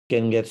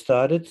can get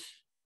started.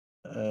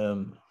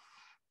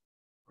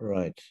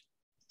 Right.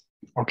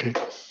 Okay.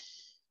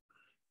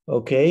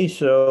 Okay,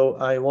 so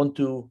I want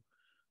to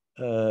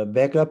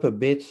back up a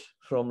bit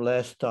from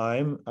last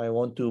time. I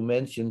want to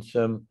mention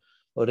some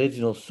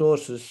original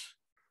sources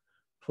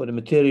for the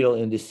material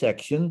in this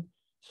section.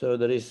 So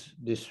there is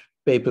this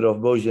paper of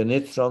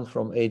Bojanitran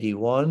from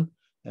 81,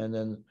 and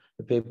then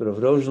the paper of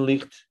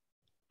Rosenlicht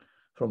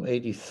from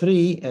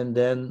 83, and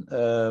then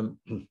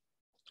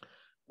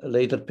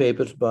later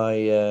papers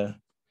by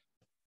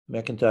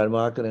McIntyre,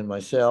 Marker, and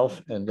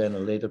myself, and then a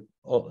later,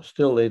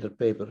 still later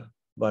paper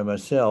by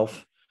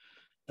myself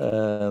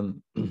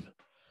from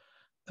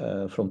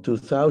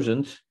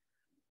 2000.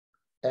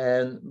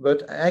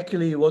 But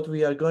actually what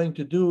we are going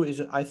to do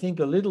is, I think,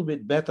 a little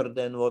bit better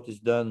than what is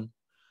done,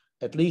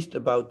 at least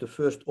about the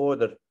first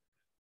order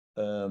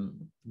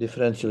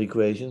differential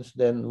equations,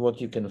 than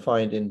what you can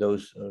find in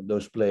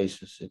those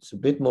places. It's a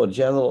bit more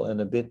general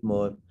and a bit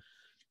more,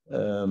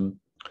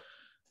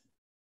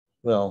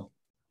 well,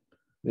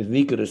 with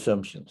weaker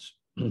assumptions.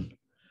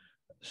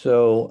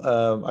 So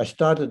I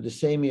started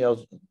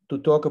to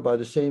talk about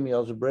the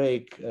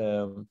semi-algebraic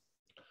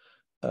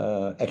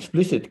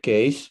explicit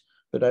case,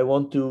 but I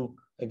want to,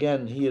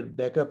 again, here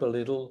back up a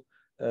little.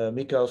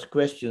 Mikhail's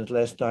questions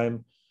last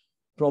time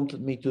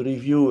prompted me to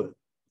review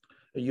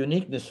a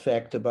uniqueness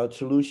fact about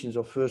solutions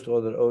of first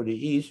order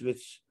ODEs,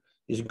 which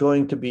is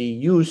going to be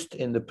used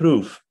in the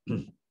proof.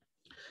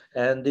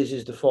 And this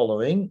is the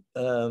following.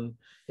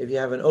 If you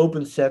have an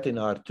open set in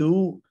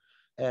R2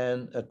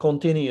 and a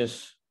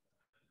continuous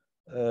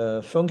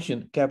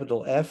function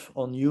capital F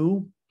on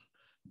U,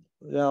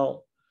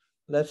 well,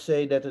 let's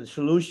say that the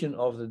solution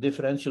of the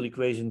differential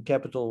equation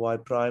capital Y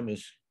prime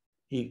is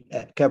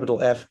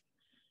capital F,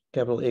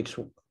 capital X,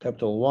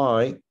 capital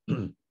Y,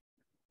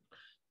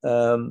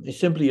 is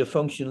simply a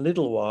function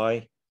little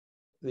y,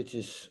 which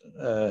is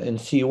in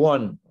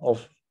C1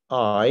 of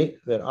I,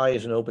 where I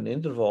is an open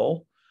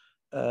interval,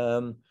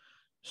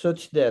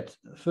 such that,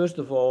 first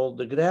of all,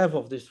 the graph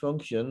of this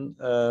function,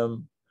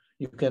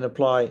 you can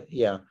apply,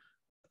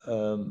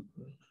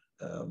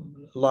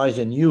 lies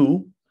in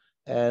U,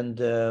 and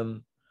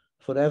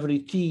for every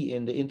t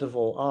in the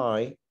interval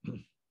I,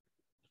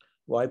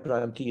 y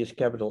prime t is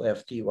capital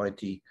F t y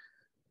t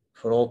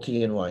for all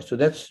t and y. So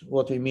that's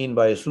what we mean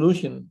by a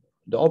solution,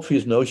 the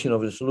obvious notion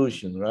of a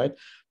solution, right?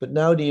 But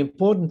now the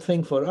important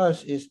thing for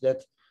us is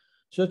that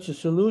such a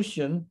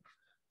solution,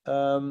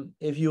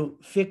 if you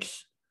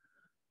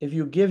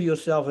give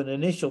yourself an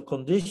initial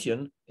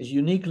condition, is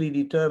uniquely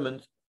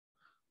determined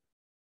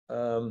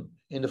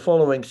in the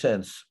following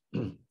sense.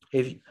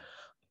 And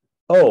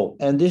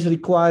this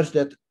requires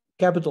that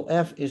capital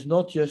F is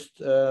not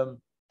just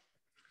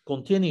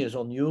continuous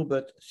on U,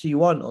 but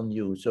C1 on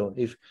U. So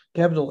if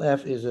capital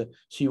F is a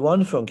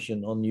C1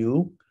 function on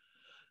U,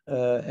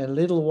 and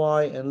little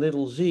y and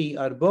little z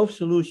are both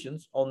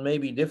solutions on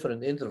maybe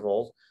different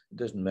intervals, it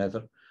doesn't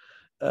matter,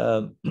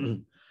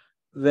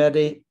 where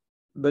they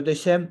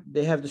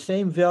have the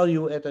same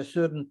value at a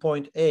certain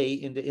point A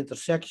in the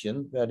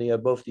intersection where they are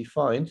both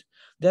defined,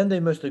 then they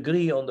must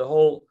agree on the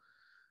whole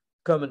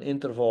common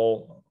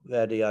interval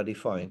where they are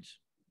defined,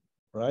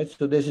 right?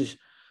 So this is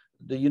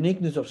the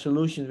uniqueness of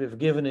solutions with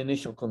given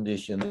initial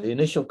condition. The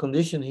initial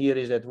condition here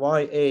is that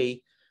YA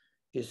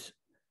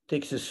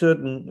takes a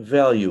certain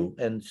value,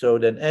 and so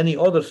then any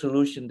other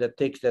solution that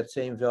takes that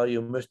same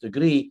value must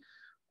agree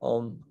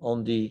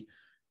on the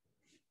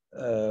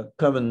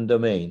common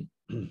domain.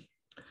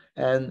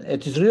 And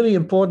it is really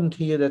important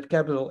here that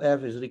capital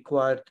F is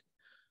required,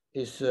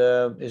 is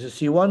a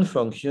C1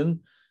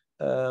 function.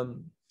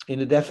 In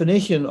the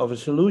definition of a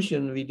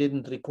solution, we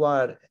didn't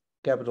require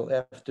capital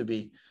F to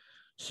be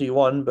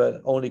C1,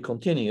 but only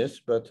continuous.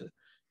 But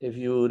if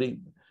you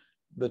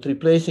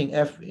replacing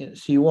F in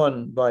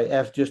C1 by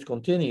F just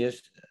continuous,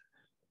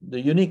 the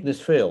uniqueness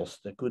fails.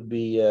 There could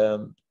be,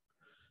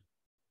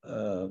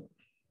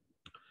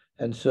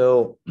 and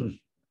so,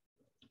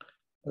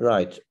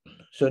 right.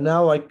 So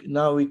now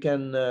we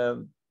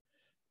can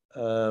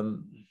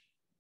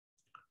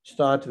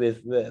start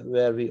with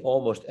where we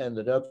almost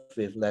ended up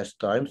with last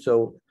time.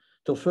 So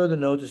till further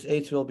notice,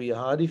 H will be a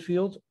Hardy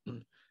field.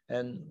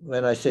 And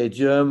when I say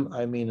germ,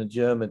 I mean a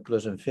germ at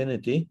plus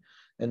infinity.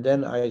 And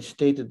then I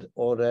stated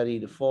already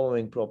the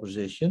following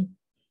proposition.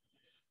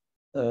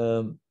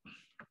 You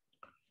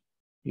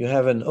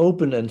have an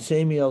open and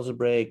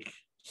semi-algebraic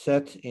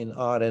set in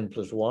Rn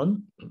plus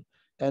 1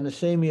 and a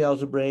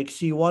semi-algebraic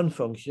C1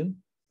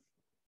 function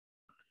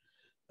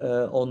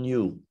on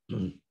U.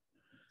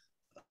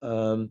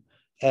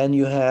 And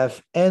you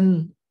have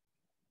n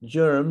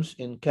germs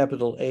in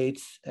capital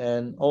H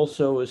and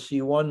also a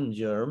C1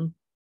 germ,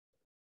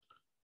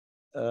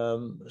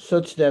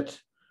 such that,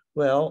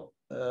 well,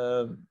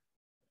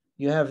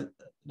 you have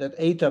that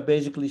eta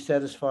basically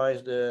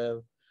satisfies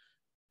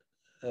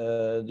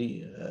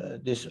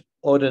this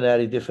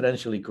ordinary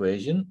differential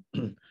equation,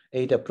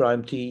 eta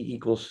prime t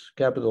equals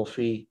capital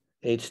Phi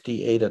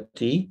ht eta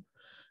t.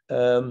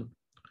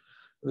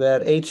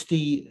 where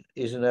HT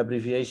is an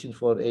abbreviation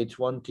for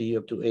H1T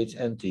up to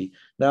HNT.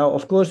 Now,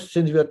 of course,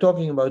 since we are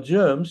talking about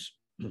germs,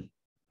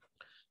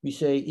 we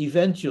say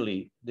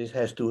eventually this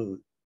has to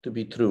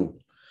be true.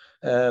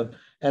 And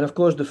of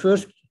course, the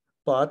first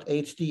part,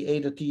 HT,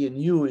 eta T, and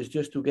U, is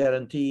just to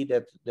guarantee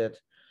that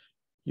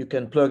you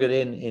can plug it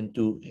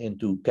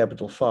into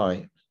capital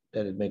Phi,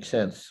 that it makes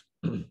sense.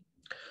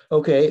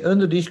 Okay,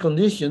 under these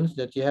conditions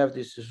that you have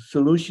this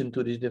solution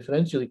to this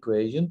differential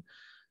equation,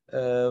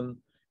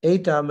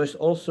 eta must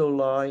also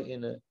lie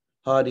in a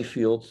Hardy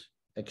field,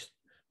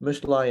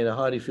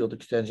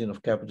 extension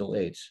of capital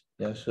H.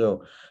 Yeah,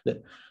 so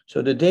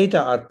the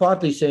data are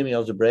partly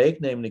semi-algebraic,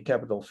 namely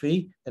capital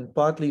Phi, and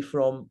partly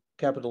from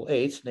capital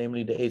H,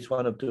 namely the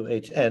H1 up to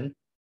Hn.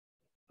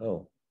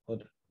 Oh,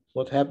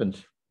 what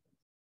happened?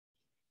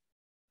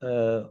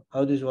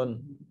 How does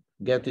one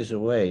get this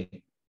away?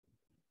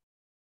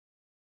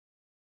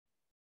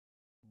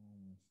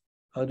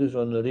 How does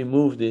one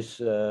remove this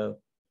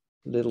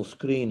little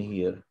screen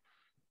here?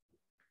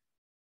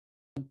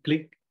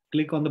 Click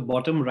on the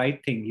bottom right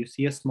thing. You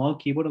see a small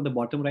keyboard on the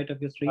bottom right of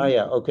your screen? Ah,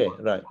 yeah, okay,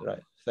 right,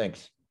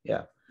 thanks.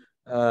 Yeah.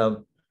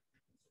 Oh,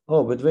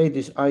 but wait,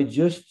 this I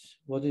just,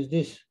 what is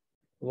this?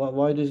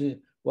 Why does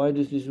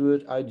this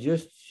word I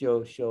just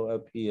show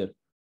up here?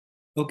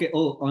 Okay,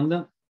 oh, on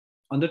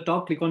the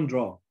top, click on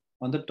draw.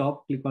 On the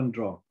top, click on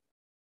draw.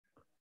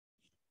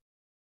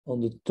 On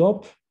the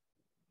top,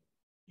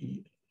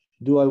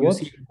 do I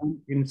what? You see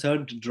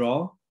insert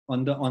draw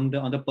on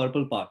the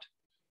purple part.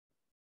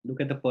 Look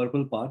at the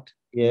purple part.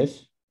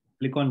 Yes.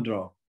 Click on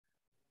draw.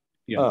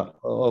 Yeah. Ah,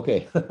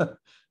 okay.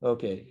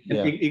 Okay.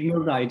 Yeah.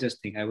 Ignore the I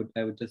just thing. I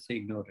would just say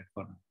ignore it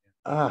for now.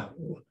 Ah,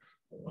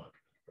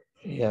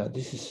 yeah.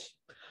 This is.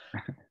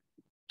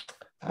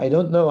 I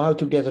don't know how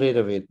to get rid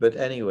of it, but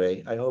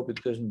anyway, I hope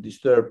it doesn't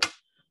disturb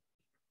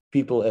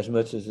people as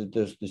much as it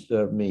does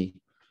disturb me.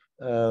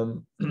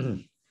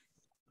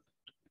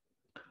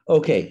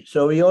 Okay,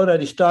 so we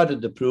already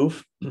started the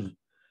proof.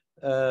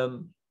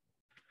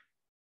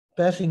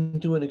 Passing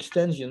to an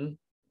extension,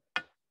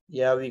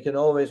 yeah, we can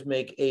always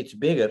make H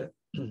bigger,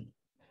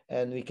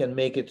 and we can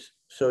make it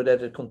so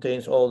that it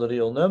contains all the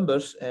real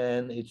numbers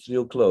and it's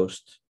real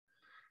closed.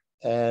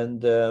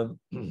 And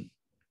then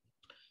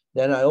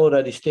I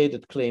already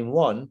stated claim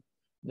 1,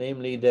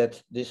 namely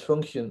that this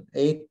function,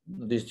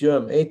 this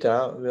germ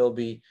eta, will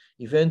be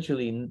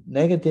eventually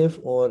negative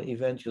or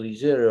eventually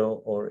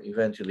 0 or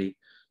eventually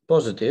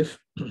positive.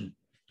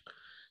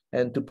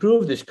 And to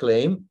prove this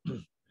claim,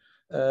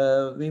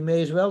 we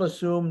may as well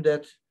assume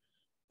that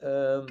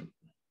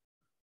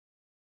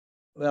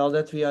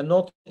that we are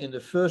not in the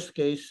first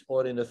case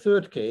or in the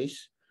third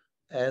case,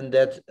 and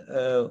that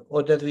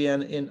or that we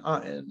are in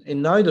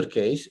neither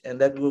case, and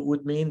that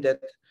would mean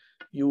that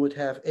you would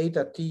have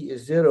eta t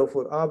is 0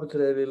 for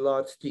arbitrarily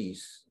large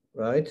t's,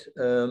 right?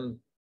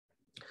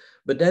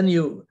 But then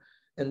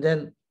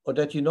or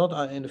that you not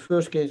are in the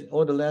first case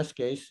or the last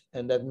case,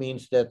 and that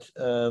means that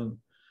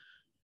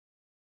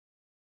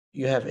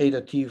you have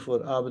eta t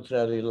equals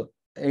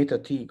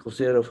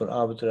 0 for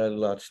arbitrarily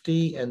large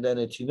t, and then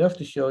it's enough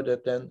to show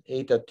that then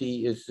eta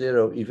t is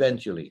 0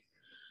 eventually.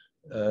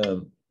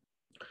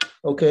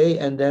 Okay,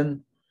 and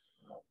then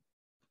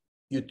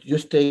you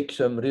just take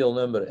some real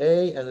number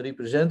A and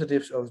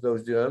representatives of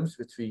those germs,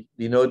 which we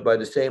denote by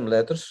the same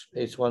letters,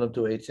 H1 up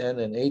to Hn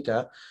and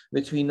eta,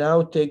 which we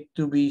now take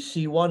to be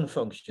C1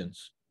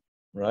 functions,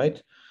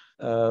 right?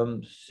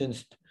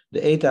 Since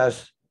eta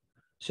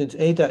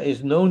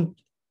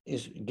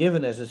is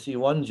given as a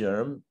C1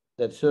 germ,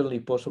 that's certainly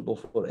possible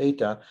for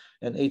eta,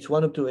 and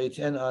H1 up to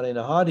Hn are in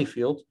a Hardy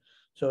field,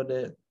 so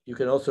that you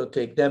can also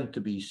take them to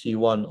be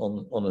C1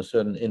 on a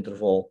certain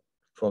interval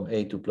from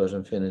A to plus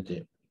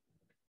infinity.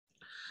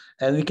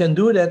 And we can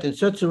do that in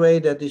such a way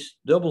that this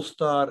double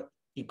star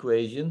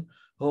equation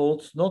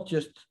holds not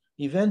just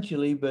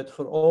eventually, but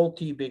for all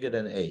t bigger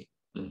than A.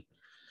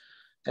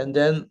 And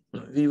then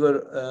we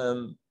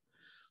were,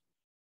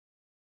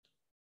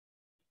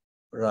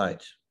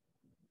 right.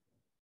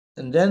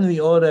 And then we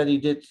already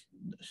did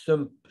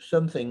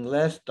something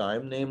last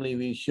time, namely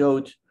we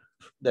showed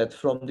that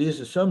from this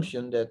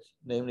assumption that,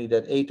 namely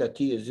that eta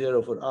t is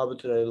 0 for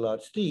arbitrarily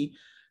large t,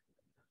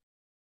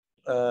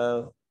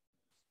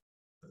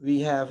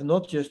 we have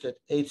not just that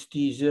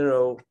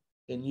ht0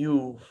 in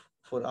u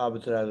for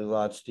arbitrarily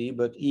large t,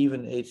 but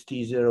even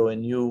ht0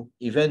 in u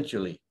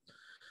eventually,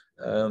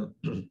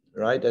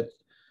 right? That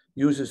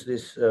uses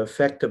this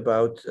fact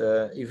about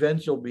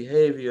eventual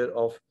behavior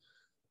of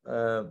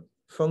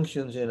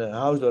functions in a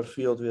Hausdorff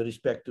field with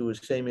respect to a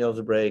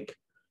semi-algebraic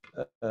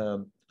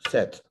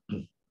set.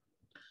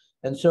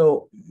 And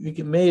so we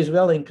may as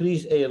well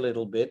increase A a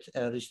little bit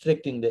and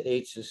restricting the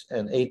H's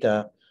and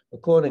eta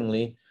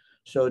accordingly,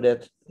 so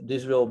that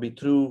this will be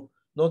true,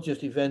 not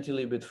just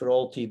eventually, but for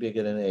all t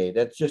bigger than A.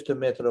 That's just a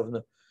matter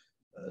of,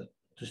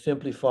 to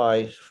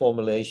simplify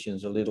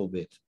formulations a little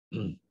bit.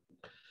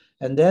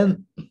 And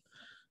then,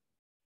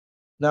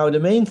 now the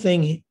main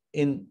thing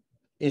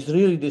is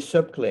really this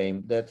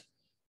subclaim that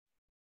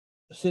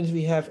since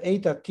we have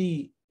eta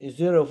t is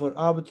 0 for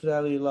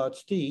arbitrarily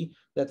large t,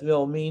 that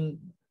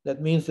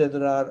means that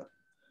there are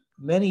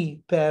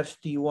many pairs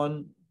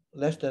T1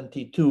 less than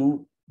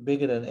T2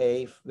 bigger than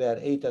A, where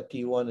eta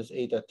T1 is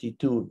eta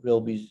T2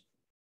 will be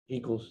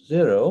equals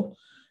 0.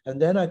 And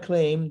then I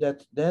claim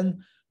that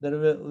then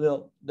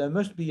there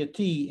must be a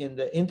T in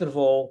the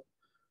interval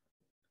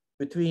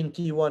between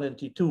T1 and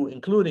T2,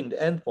 including the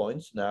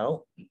endpoints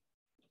now,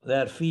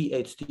 where phi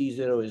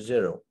ht0 is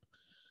 0.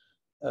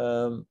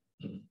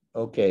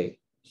 Okay,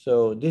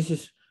 so this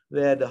is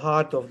where the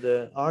heart of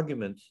the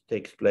argument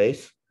takes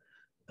place.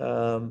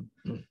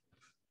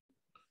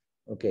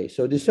 Okay,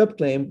 so the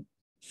subclaim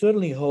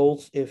certainly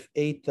holds if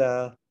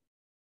eta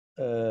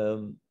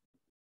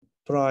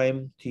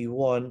prime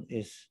T1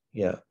 is,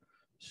 yeah,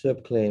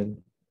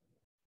 subclaim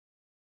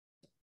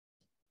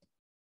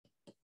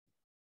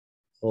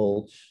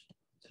holds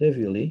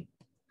trivially.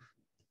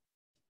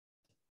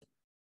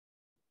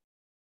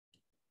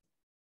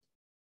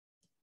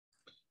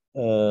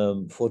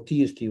 For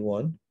T is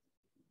T1.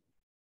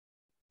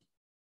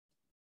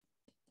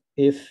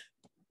 If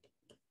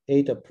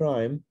eta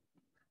prime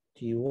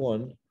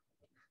T1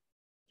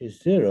 is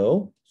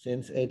 0,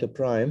 since eta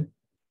prime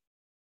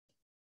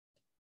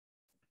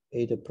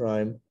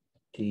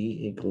T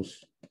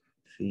equals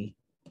phi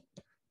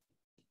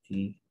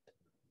T,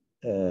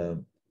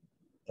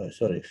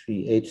 sorry,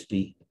 phi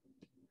ht,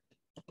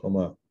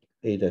 comma,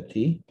 eta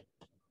T.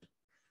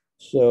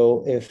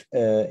 So if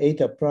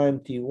eta prime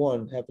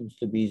T1 happens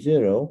to be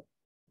 0,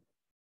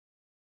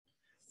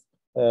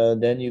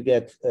 then you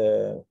get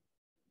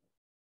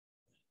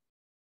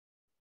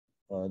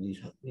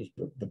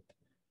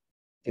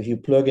if you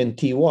plug in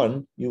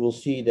T1, you will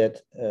see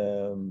that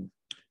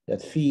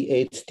that phi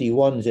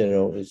ht1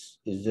 0 is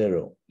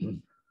 0.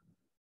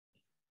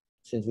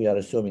 Since we are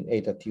assuming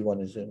eta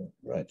T1 is 0,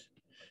 right?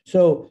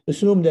 So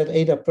assume that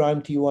eta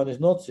prime T1 is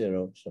not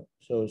 0.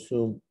 So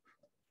assume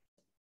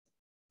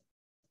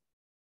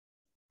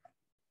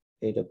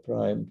eta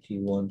prime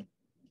T1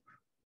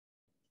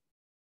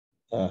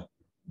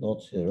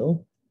 not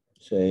 0.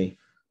 Say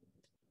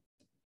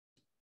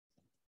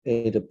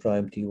eta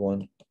prime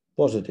T1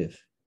 positive.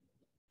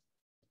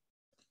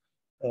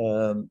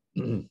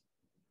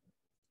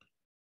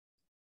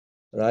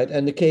 Right,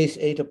 and the case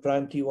eta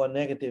prime T1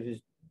 negative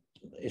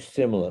is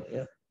similar,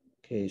 yeah.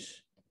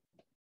 Case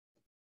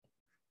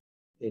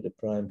eta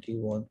prime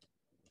T1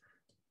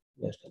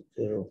 less than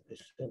 0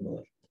 is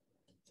similar.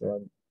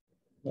 So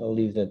I'll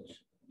leave that.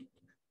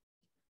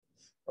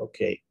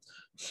 Okay,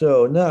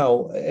 so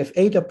now if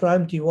eta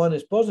prime T1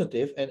 is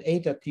positive and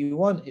eta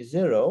T1 is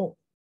 0,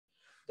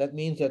 that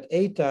means that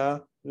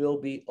eta will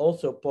be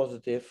also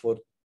positive for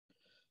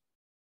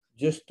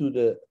just to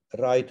the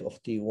right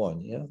of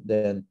T1, yeah.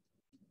 Then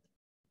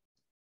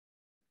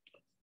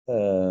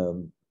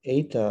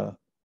eta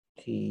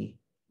T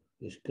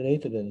is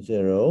greater than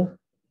 0,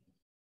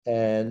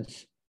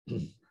 and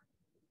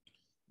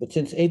but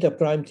since eta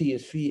prime T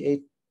is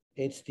phi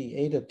ht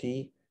eta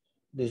T,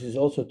 this is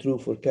also true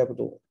for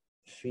capital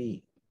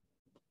phi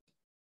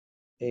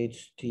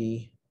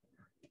ht,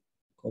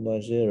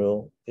 comma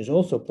 0 is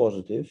also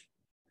positive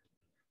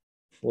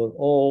for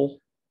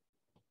all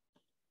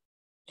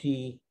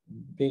T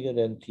bigger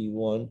than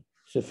T1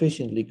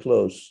 sufficiently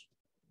close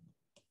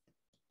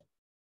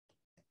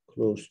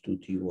to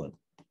T1.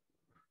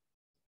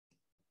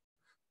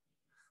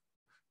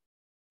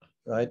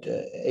 Right,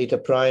 eta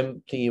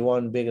prime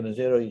T1 bigger than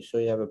 0, so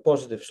you have a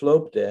positive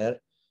slope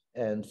there,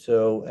 and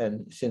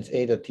since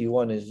eta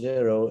T1 is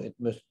 0,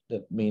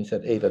 that means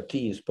that eta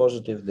T is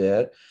positive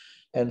there,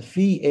 and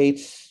phi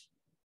h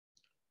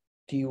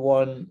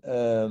T1.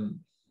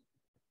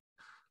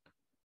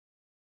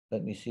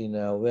 Let me see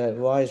now.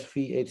 Why is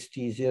phi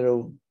ht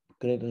 0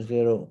 greater than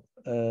 0?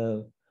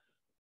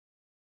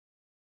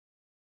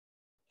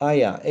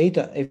 Yeah,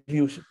 eta, if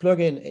you plug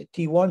in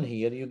T1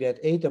 here, you get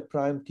eta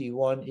prime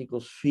T1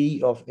 equals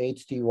phi of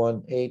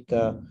ht1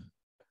 eta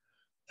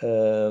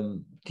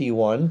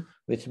T1,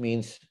 which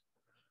means,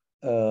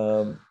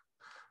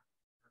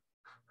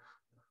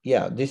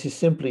 yeah, this is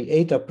simply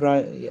eta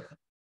prime.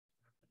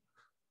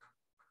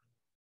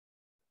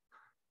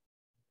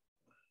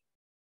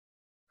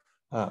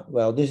 Yeah.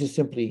 Well, this is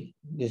simply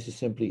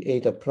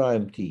eta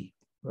prime T,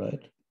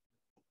 right?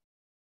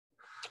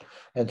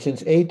 And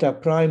since eta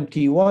prime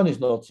T1 is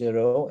not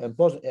 0 and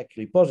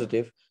actually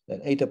positive,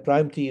 then eta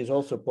prime T is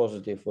also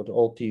positive for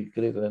all T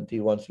greater than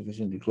T1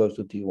 sufficiently close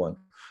to T1.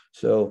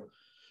 So,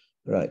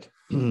 right.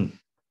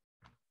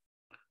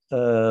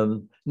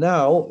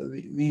 Now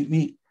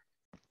we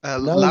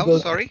Lau,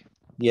 sorry.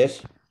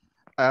 Yes.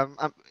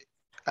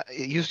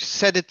 You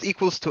said it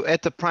equals to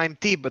eta prime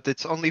T, but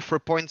it's only for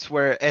points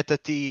where eta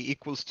T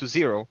equals to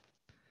 0.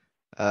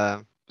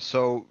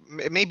 So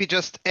maybe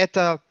just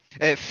eta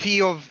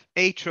phi of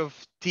h of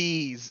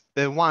t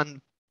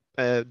 1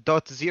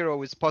 dot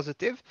 0 is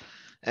positive,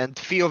 and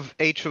phi of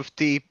h of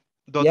t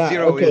dot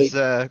 0 okay. is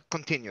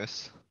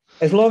continuous.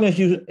 As long as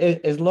you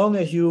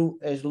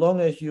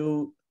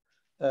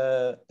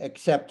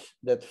accept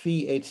that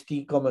phi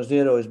ht comma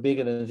 0 is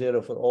bigger than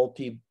 0 for all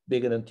t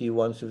bigger than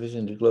t1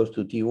 sufficiently close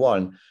to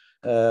t1.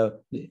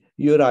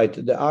 You're right.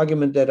 The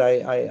argument that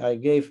I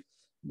gave,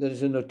 there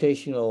is a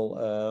notational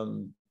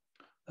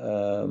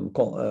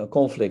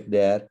conflict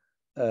there.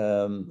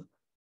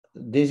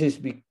 This is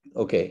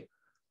okay.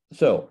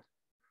 So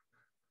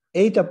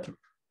eta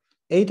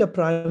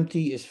prime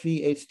t is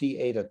phi ht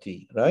eta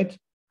t, right?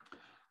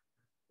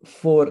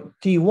 For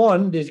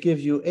t1, this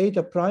gives you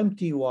eta prime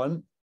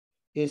t1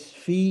 is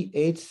phi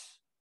h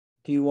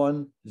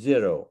t1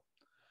 0.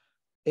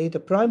 Eta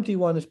prime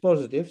t1 is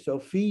positive, so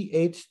phi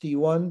h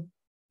t1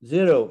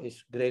 0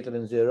 is greater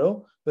than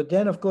 0. But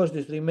then, of course,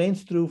 this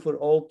remains true for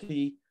all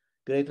t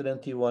greater than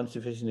t1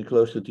 sufficiently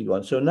close to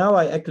t1. So now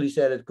I actually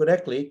said it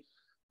correctly.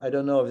 I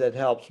don't know if that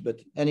helps,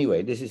 but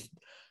anyway, this is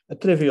a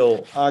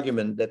trivial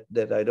argument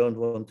that I don't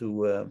want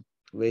to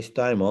waste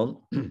time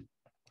on.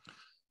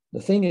 The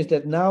thing is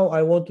that now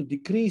I want to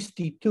decrease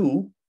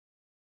T2.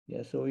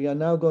 Yeah, so we are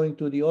now going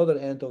to the other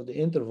end of the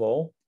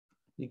interval,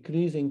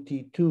 decreasing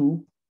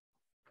T2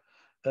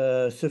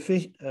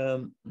 sufficient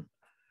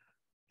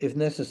if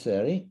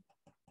necessary.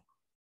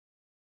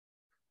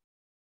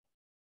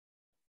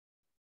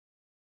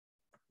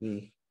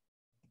 We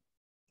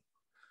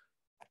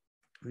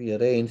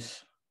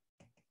arrange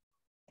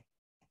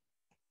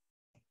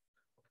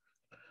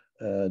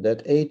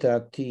that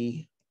eta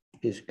t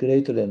is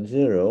greater than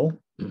 0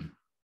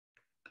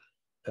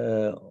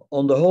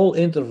 on the whole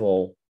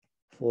interval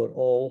for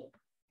all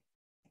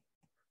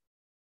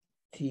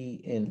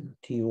t in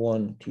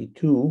t1,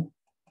 t2,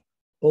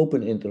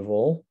 open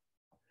interval,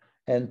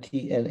 and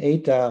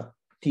eta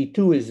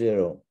t2 is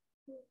 0.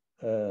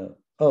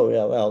 Oh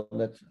yeah, well,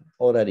 that's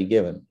already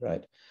given,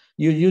 right?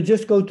 You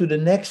just go to the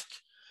next,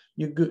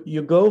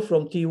 you go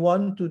from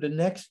t1 to the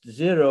next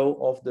 0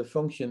 of the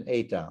function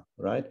eta,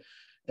 right?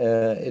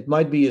 It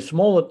might be a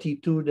smaller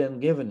t2 than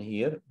given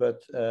here,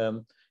 but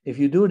if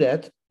you do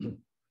that,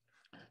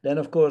 then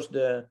of course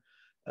the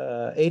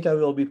eta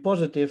will be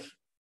positive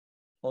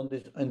on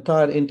this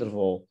entire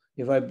interval.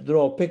 If I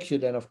draw a picture,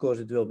 then of course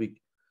it will be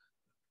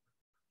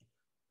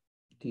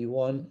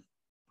t1,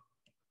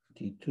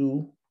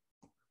 t2,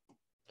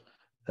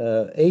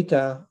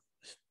 eta,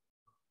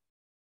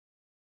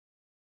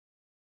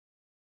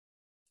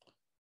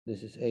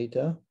 this is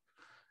eta,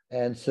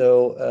 and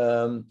so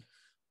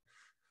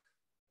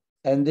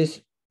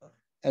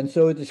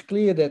so it is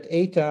clear that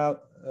eta,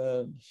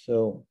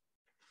 so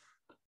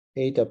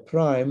eta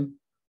prime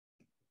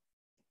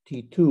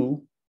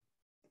t2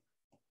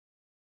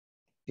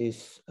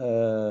 is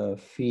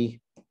phi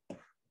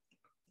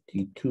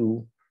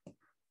t2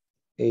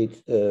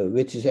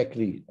 which is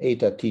actually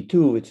eta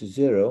t2, which is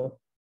 0,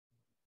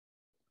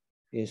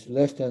 is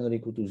less than or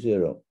equal to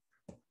 0.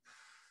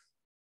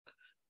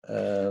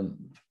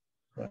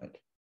 Right.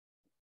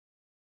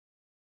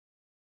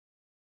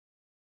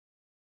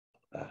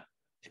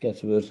 It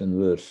gets worse and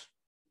worse.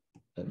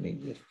 Let me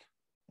just.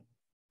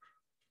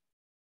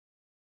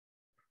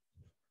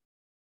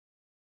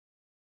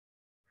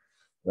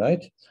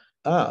 Right.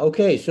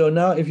 Okay. So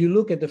now if you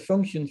look at the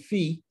function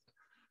phi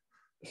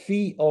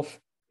of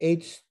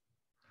h,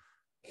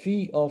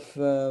 phi of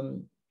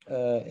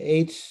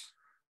h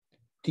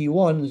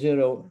t1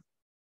 0.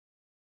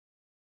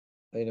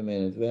 Wait a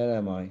minute. Where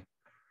am I?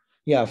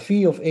 Yeah,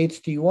 phi of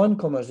h t1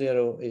 comma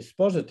 0 is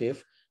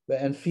positive,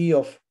 and phi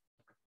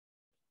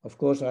of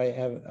course,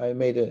 I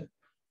made a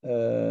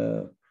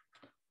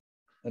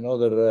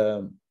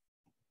another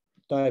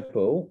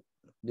typo.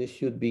 This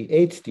should be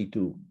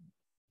ht2.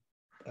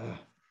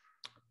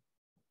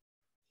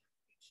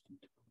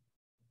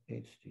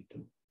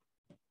 ht2.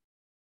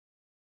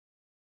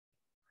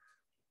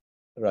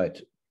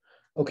 Right.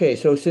 Okay,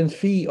 so since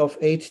phi of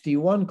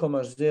ht1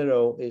 comma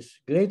 0 is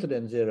greater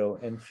than 0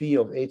 and phi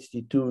of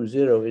ht2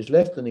 0 is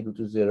less than or equal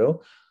to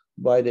 0,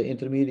 by the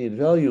intermediate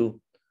value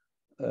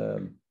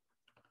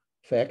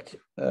fact,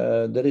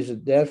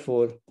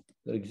 therefore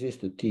there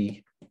exists a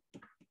t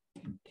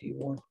in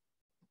t1,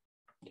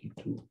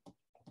 t2,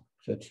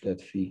 such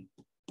that phi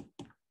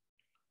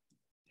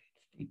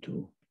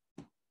t2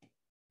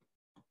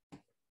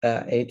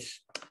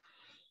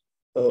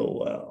 oh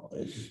well,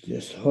 it's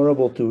just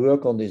horrible to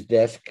work on this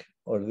desk,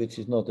 or which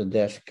is not a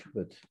desk,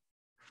 but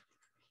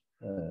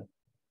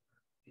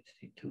it's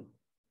t2.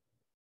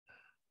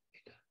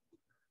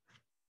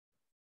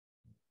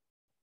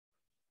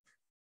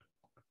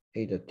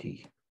 Eta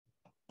t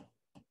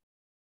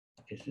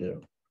is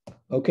 0.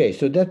 Okay,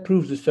 so that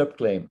proves the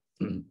subclaim.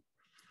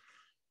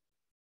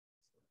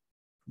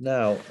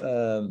 Now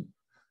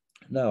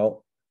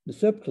the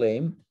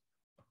subclaim,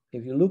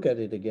 if you look at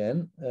it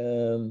again,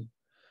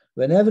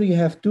 whenever you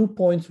have 2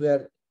 points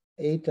where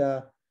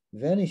eta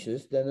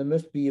vanishes, then there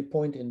must be a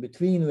point in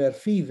between where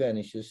phi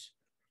vanishes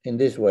in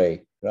this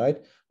way,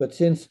 right? But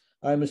since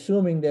I'm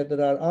assuming that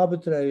there are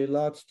arbitrary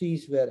large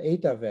t's where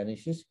eta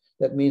vanishes,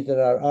 that means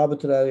there are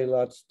arbitrary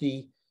large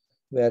t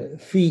where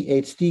phi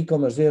ht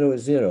comma 0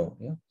 is 0.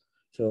 Yeah?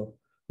 So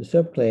the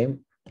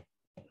subclaim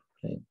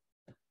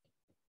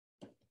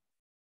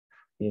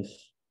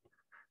is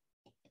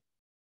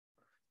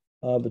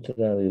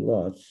arbitrary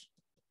lots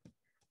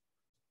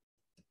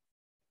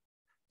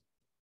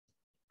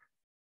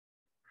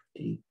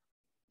t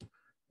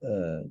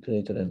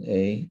greater than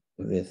a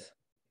with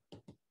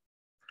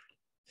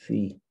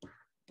phi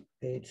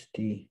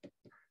ht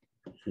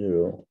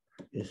 0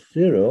 is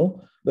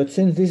 0, but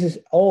since this is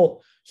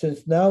all,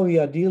 since now we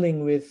are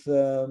dealing with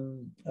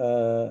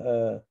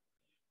a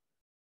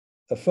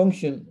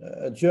function,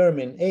 a germ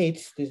in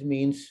h, this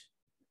means,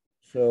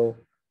 so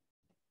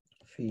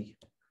phi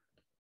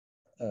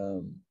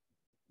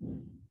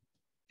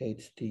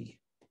ht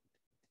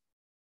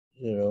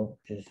 0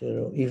 is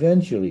 0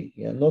 eventually,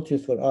 yeah, not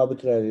just for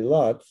arbitrarily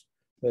large,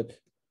 but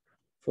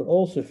for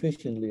all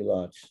sufficiently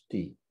large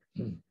t.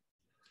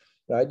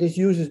 Right, this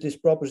uses this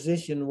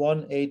proposition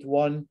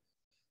 181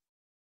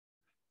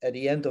 at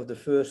the end of the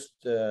first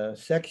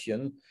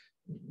section,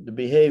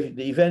 the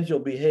eventual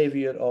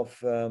behavior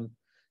of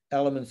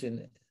elements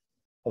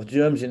of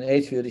germs in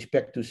H with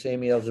respect to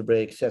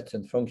semi-algebraic sets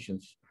and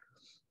functions.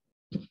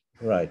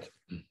 Right.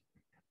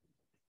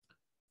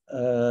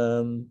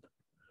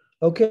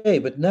 Okay,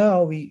 but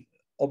now we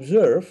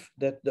observe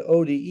that the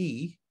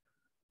ODE,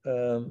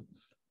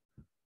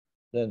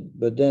 then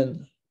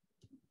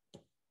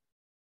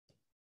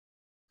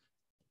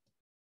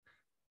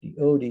the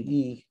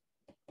ODE,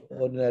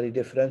 ordinary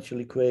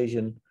differential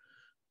equation,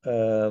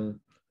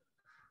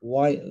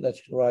 y,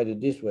 let's write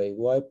it this way,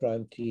 y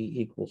prime t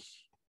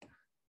equals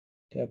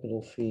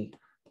capital Phi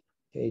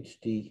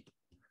ht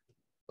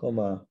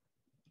comma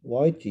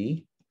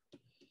yt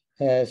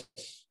has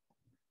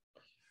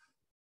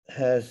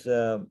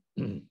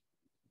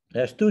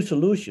two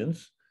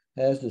solutions,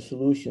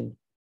 the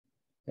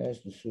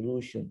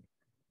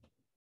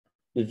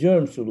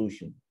germ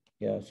solution,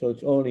 yeah, so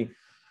it's only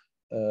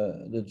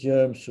the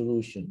germ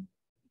solution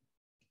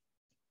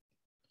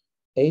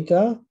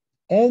eta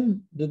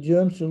and the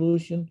germ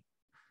solution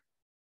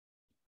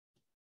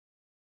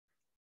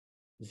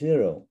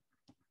 0,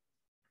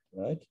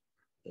 right?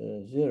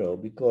 0,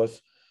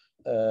 because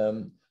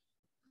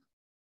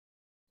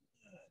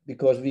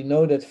we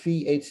know that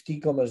phi ht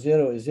comma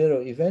 0 is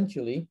 0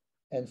 eventually,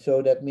 and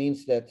so that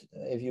means that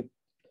if you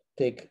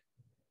take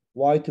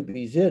y to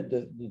be z,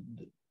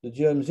 the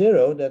germ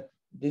 0, that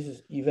this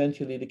is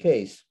eventually the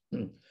case.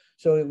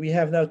 So we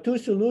have now two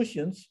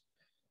solutions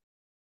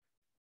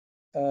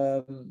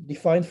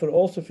defined for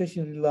all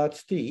sufficiently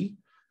large t,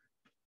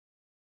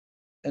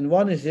 and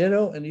one is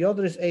 0 and the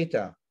other is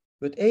eta.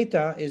 But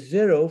eta is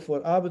 0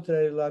 for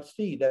arbitrarily large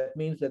t. That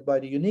means that by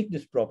the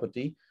uniqueness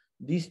property,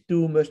 these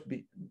two must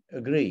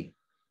agree.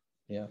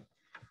 Yeah.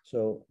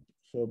 So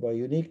by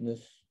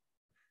uniqueness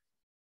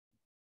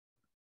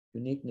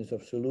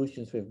of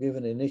solutions with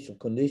given initial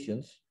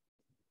conditions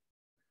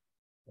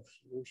of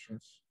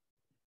solutions,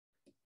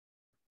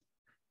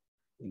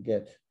 we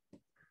get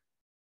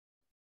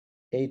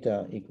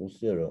eta equals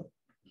 0.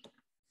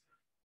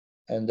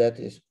 And that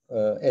is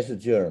as a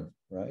germ,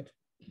 right?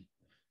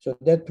 So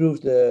that proves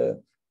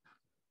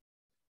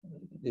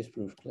this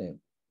proof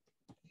claim.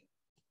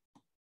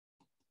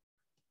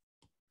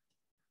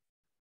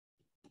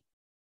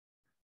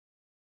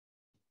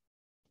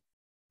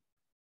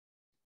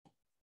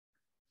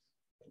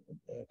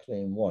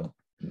 Claim 1.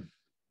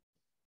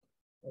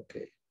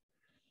 Okay.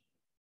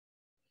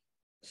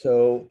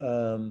 So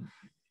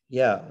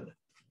yeah,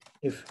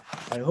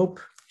 I hope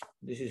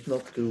this is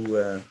not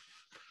too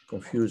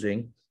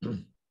confusing.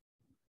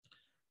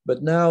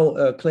 But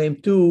now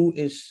claim 2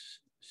 is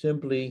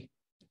simply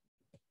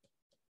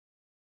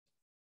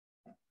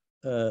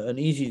an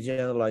easy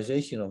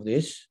generalization of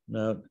this.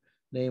 Now,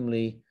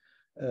 namely,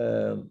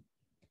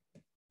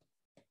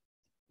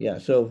 yeah,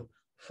 so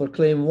for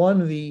claim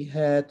 1, we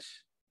had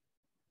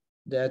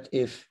that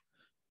if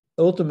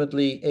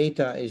ultimately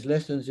eta is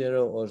less than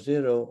 0 or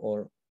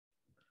 0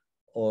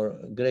 or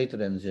greater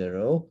than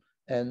 0,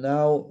 and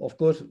now, of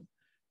course,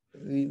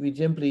 we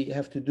simply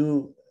have to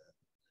do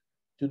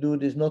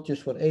this not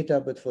just for eta,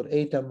 but for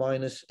eta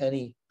minus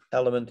any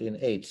element in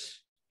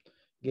H,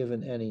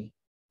 given any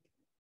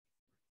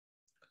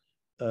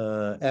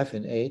f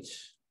in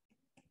H,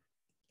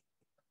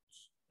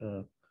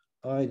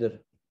 either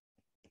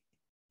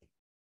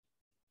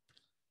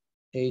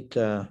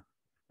eta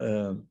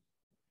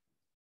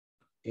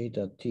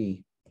eta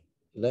t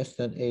less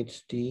than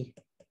ht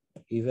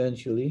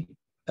eventually,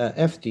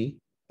 ft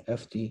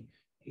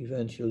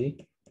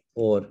eventually,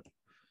 or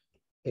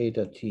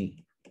eta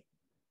t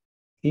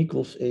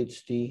equals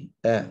ht,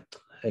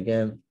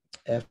 again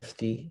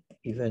ft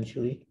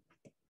eventually,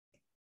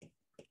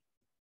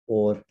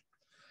 or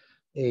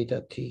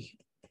eta t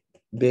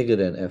bigger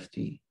than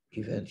ft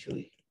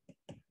eventually.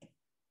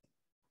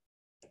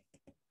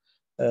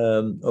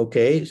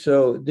 Okay,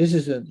 so this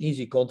is an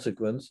easy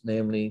consequence,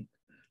 namely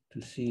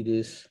to see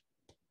this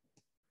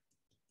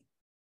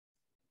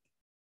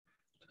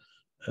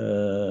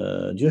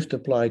just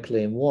apply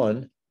claim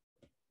 1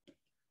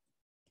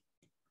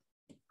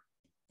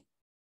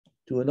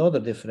 to another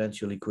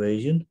differential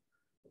equation,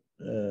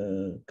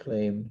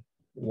 claim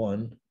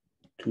 1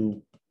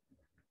 to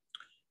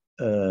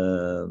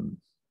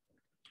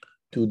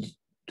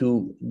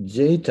to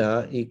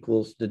zeta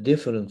equals the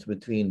difference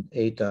between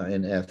eta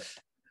and f,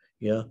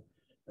 yeah,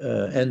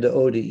 and the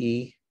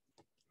ODE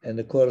and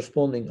the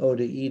corresponding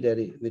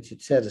ODE which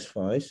it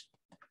satisfies,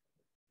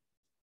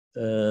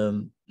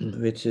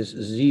 which is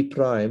z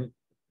prime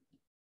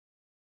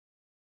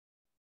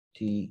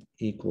t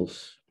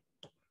equals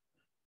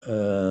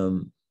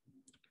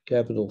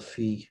capital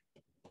Phi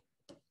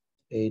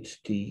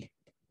ht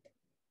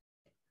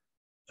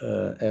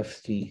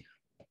ft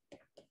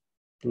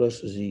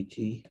plus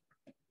zt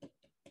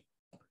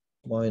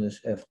minus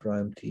f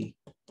prime t,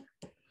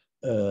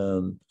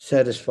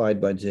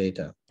 satisfied by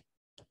zeta.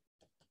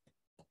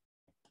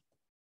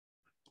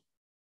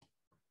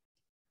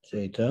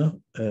 Zeta.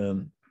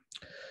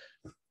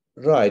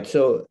 Right.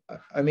 So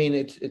I mean,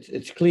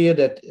 it's clear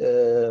that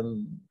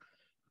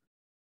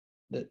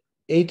the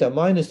eta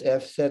minus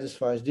f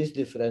satisfies this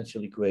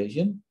differential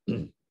equation.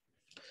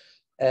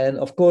 And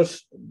of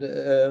course,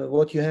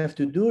 what you have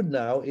to do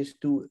now is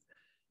to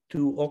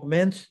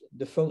augment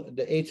the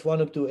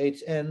h1 up to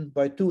hn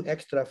by two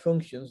extra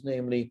functions,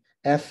 namely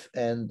f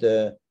and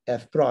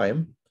f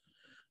prime,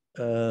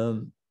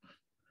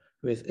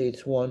 with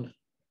h1.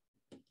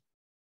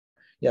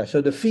 Yeah,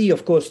 so the phi,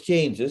 of course,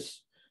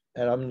 changes,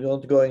 and I'm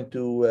not going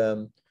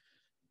to,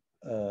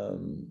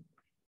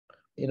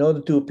 in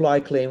order to apply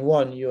claim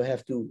 1, you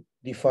have to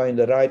define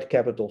the right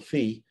capital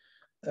Phi,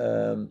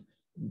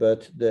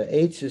 but the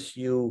h's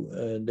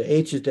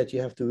that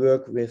you have to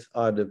work with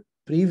are the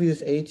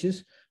previous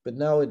h's, but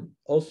now it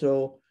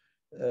also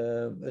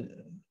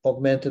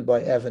augmented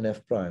by f and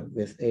f prime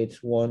with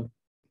h1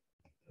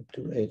 up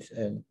to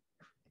hn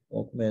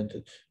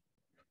augmented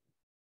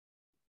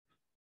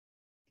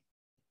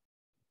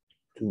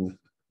to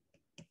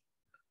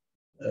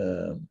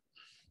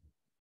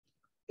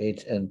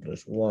hn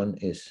plus 1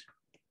 is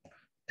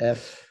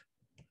f,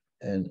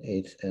 and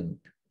hn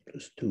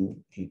plus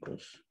 2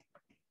 equals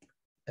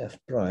f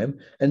prime.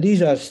 And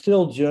these are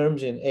still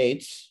germs in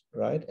h,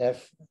 right?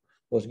 F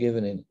was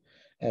given in.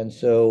 And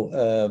so,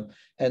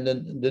 and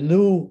then the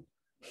new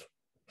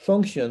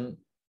function,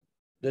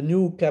 the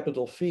new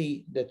capital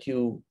Phi that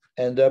you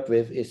end up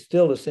with is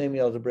still the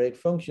semi-algebraic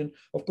function,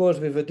 of course,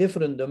 with a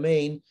different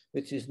domain,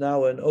 which is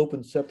now an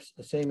open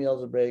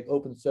semi-algebraic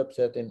open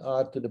subset in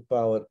R to the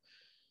power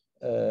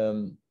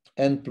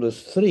n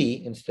plus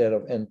 3 instead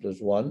of n plus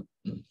 1.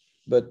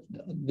 But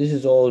this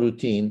is all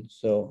routine.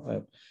 So,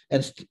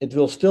 and it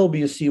will still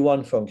be a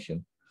C1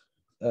 function.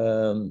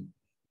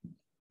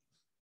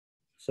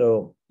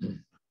 So,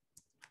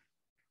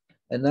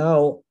 and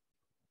now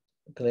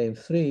claim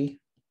 3.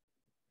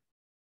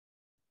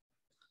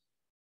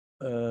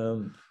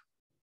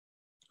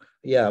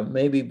 Yeah,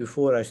 maybe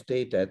before I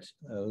state that,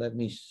 let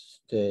me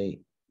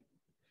state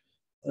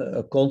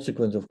a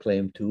consequence of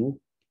claim 2.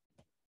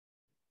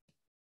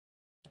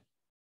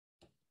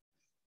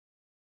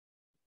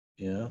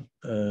 Yeah.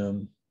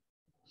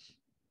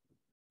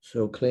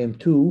 So claim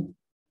 2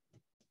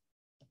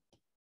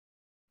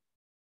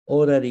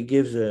 already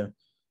gives a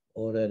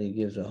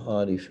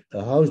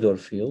Hausdorff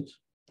field,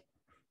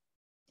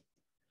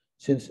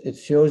 since it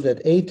shows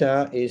that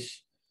eta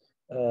is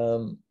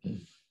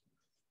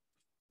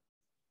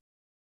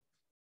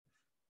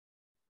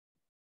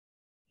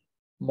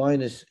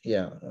minus,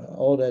 yeah,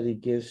 already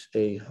gives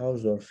a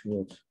Hausdorff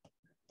field.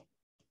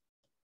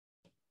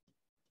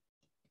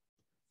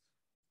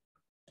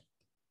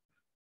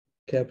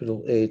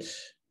 Capital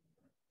H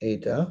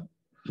eta.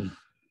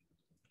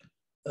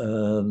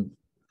 And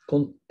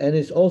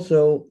it's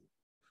also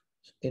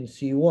in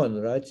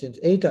C1, right? Since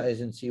eta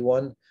is in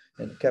C1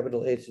 and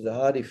capital H is a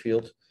Hardy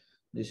field,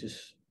 this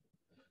is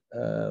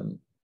a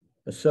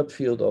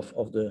subfield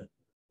of the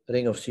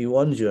ring of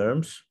C1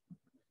 germs,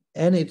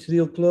 and its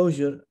real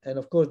closure. And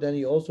of course, then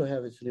you also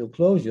have its real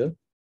closure,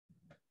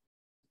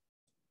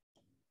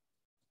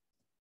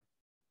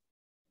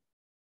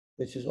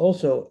 which is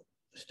also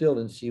still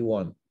in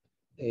C1,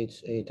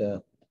 H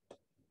eta.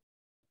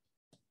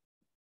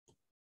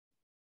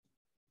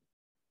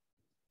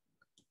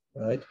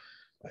 Right?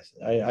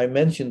 I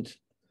mentioned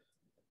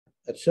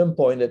at some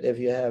point that if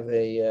you have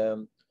a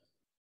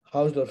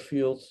Hausdorff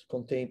field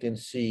contained in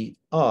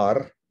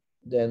CR,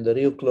 then the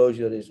real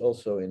closure is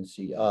also in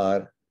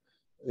CR,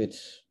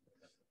 which,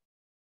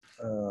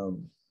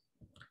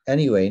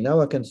 anyway, now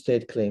I can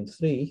state claim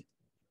 3.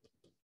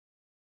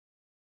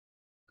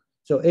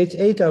 So H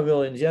eta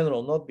will in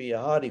general not be a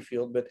Hardy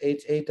field, but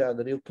H eta,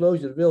 the real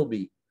closure, will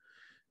be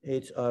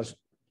H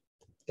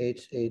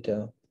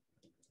eta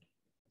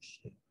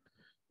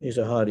is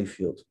a Hardy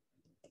field.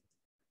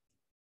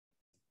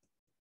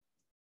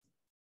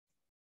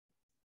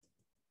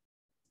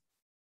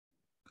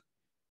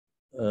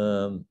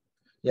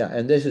 Yeah,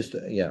 and this is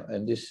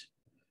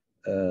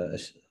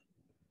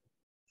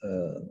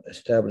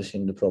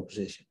establishing the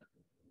proposition.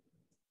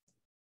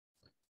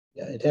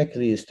 Yeah, it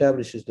actually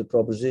establishes the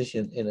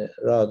proposition in a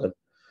rather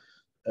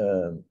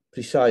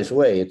precise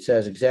way. It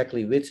says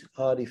exactly which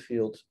Hardy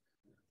field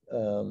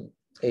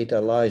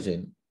eta lies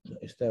in,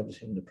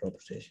 establishing the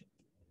proposition.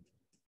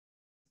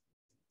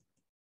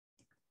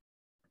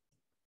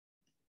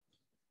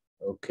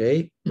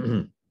 Okay.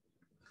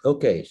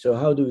 Okay, so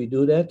how do we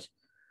do that?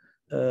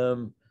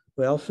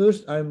 Well,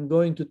 first I'm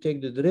going to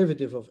take the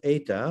derivative of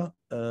eta.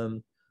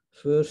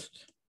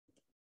 First,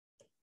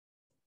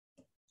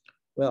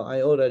 well,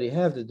 I already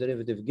have the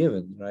derivative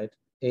given, right?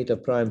 Eta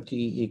prime t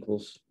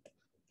equals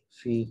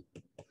phi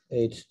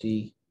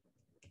ht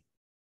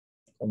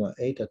comma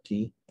eta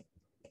t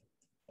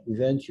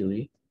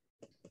eventually.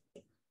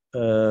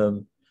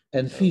 And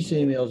phi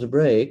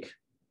semi-algebraic.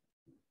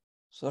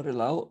 Sorry,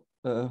 Lau.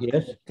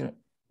 Yes. Can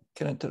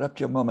I interrupt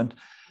you a moment?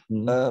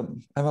 Mm-hmm.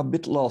 I'm a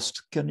bit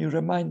lost. Can you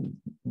remind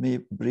me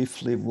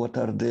briefly what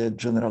are the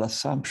general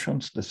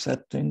assumptions, the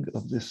setting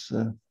of this?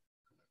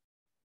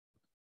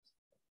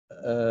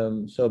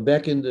 So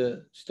back in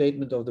the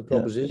statement of the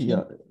proposition.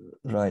 Yeah,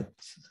 right.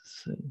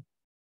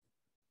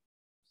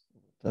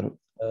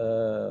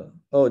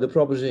 Oh, the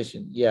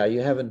proposition. Yeah,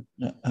 you have an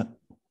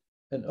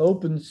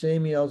open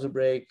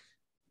semi-algebraic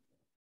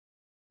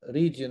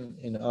region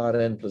in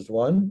Rn plus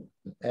 1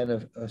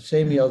 and a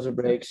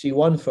semi-algebraic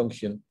C1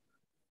 function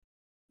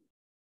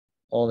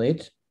on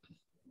it.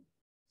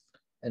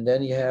 And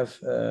then you have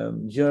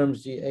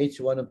germs the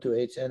H1 up to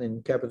Hn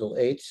in capital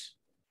H.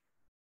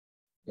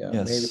 Yeah,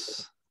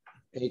 yes.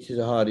 Maybe H is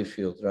a Hardy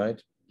field,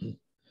 right?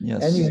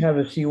 Yes. And you have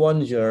a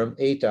C1 germ,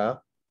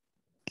 eta,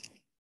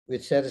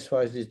 which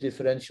satisfies this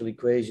differential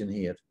equation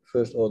here,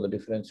 first order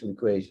differential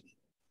equation.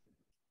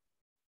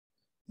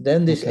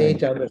 Then this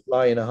eta must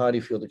lie in a Hardy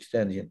field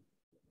extension.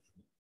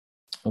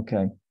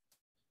 Okay.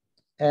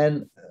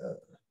 And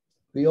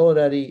we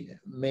already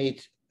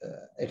made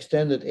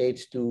extended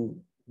H to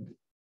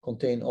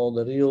contain all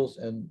the reals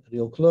and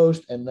real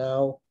closed. And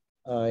now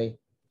I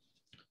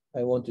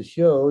want to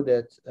show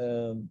that,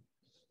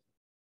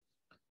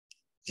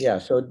 yeah,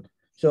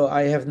 so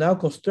I have now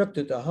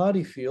constructed a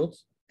Hardy field,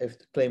 if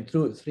claim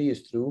 3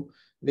 is true,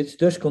 which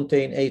does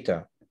contain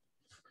eta.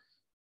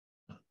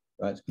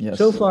 Right. Yes.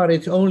 So far,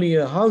 it's only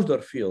a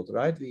Hausdorff field,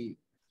 right?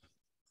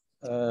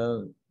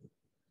 The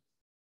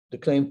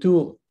claim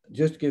 2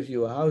 just gives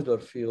you a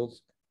Hausdorff field,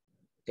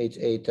 H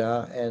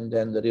eta, and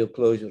then the real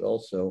closure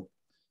also,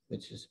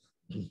 which is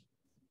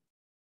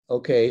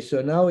okay.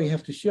 So now we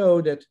have to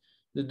show that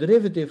the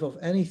derivative of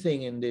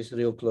anything in this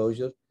real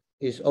closure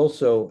is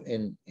also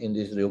in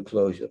this real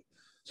closure.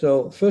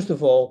 So first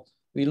of all,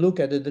 we look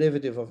at the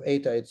derivative of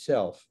eta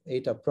itself.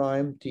 Eta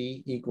prime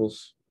t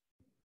equals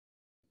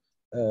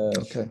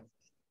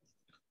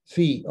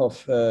phi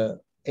of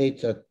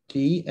eta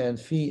t and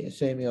phi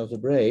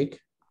semi-algebraic.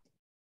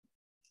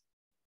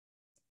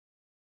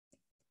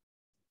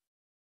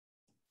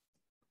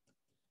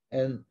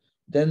 And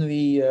then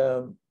we,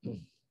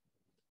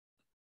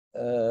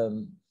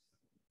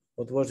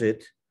 what was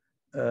it?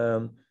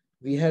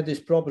 We had this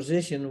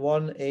proposition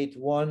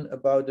 181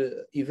 about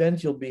the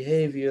eventual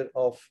behavior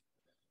of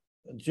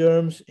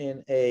germs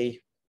in a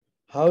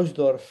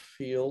Hausdorff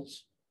field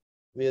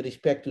with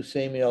respect to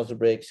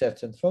semi-algebraic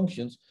sets and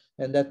functions.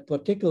 And that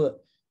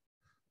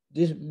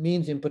this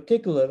means in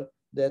particular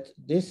that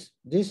this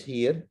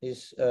here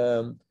is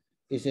in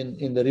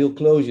the real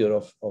closure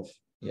of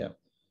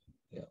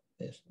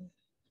yes.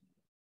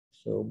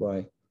 So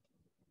by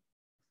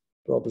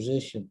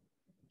proposition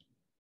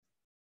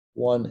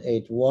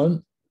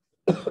 181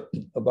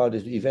 about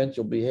this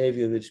eventual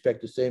behavior with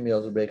respect to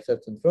semi-algebraic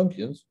sets and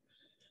functions,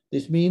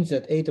 this means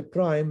that eta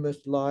prime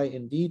must lie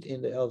indeed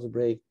in the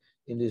algebraic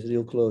in this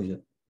real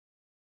closure.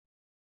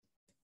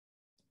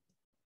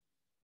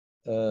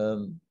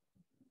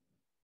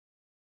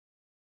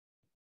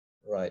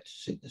 Right.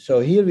 So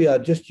here we are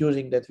just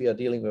using that we are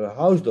dealing with a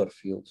Hausdorff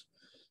field,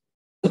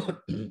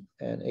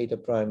 and eta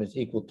prime is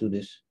equal to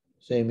this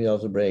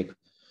semi-algebraic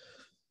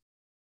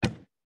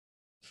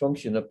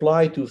function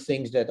applied to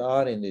things that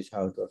are in this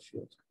Hausdorff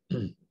field.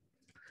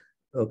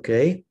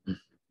 Okay.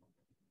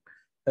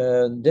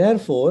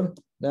 Therefore,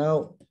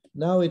 now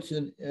it's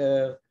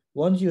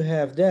once you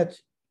have that,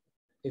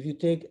 if you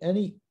take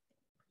any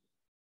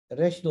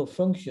rational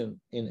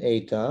function in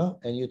eta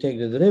and you take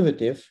the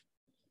derivative,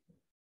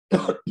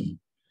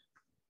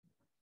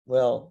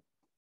 well,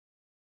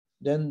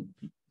 then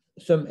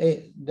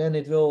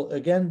it will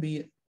again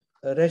be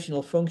a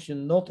rational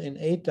function not in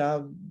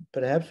eta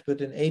perhaps,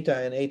 but in eta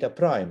and eta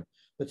prime.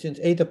 But since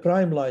eta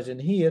prime lies in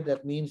here,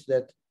 that means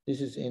that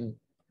this is in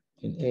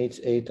H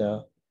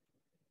eta.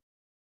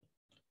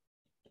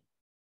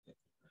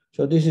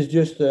 So this is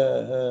just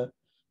a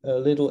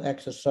little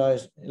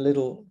exercise, a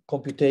little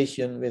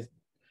computation with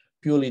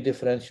purely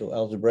differential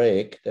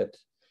algebraic, that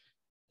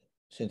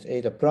since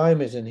eta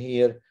prime is in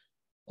here,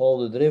 all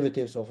the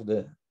derivatives of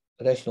the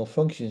rational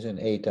functions in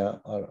eta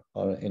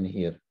are in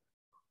here.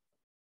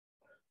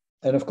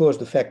 And of course,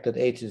 the fact that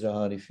H is a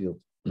Hardy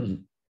field.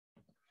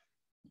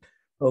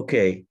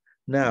 Okay,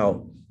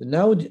 now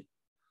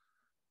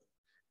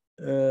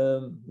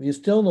we're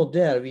still not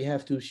there. We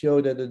have to show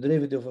that the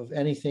derivative of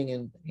anything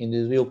in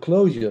the real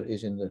closure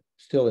is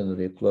still in the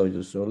real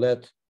closure. So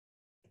let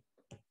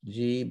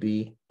G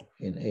be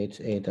in H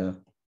eta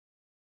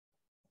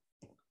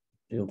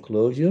real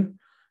closure.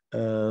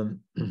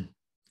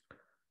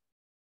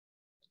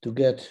 To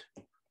get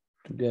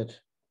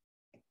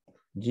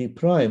G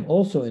prime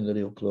also in the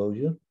real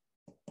closure.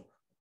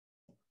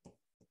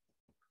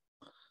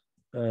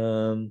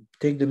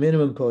 Take the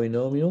minimum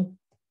polynomial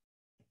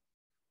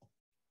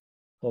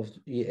of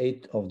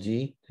E8 of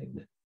G. Take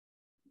the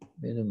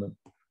minimum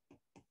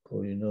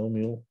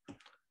polynomial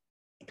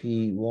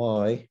Py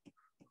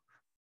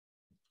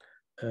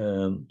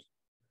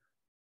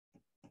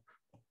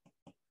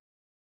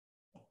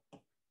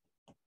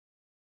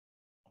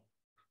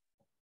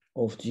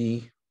of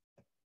G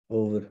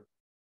over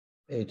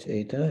H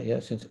eta. Yeah,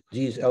 since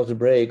G is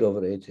algebraic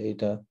over H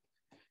eta,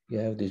 you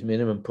have this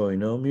minimum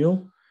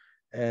polynomial.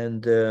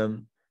 And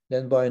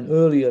then by an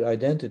earlier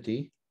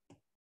identity,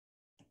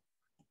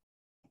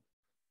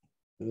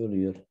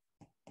 earlier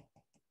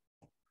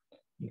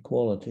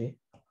equality,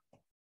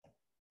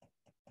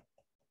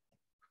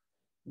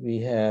 we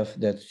have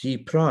that G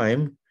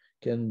prime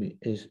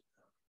is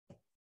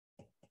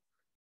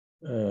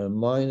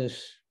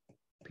minus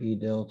P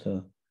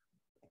delta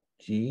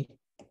G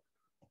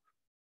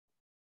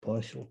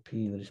partial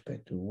P with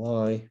respect to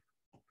Y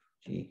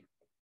G.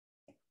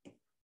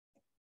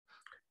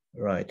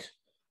 Right.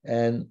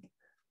 And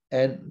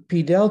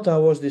P delta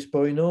was this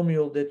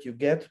polynomial that you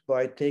get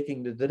by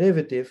taking the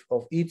derivative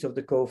of each of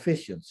the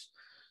coefficients.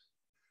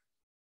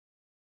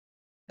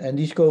 And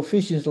these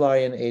coefficients lie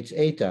in H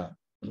eta.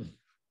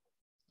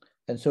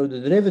 And so the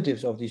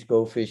derivatives of these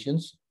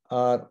coefficients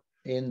are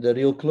in the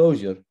real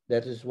closure.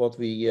 That is what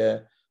we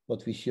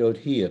showed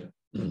here.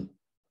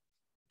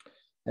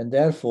 And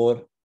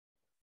therefore,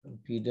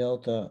 P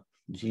delta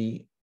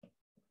G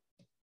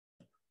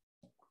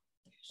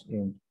is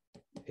in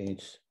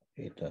H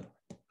eta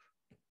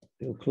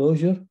real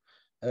closure.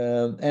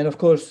 And of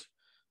course,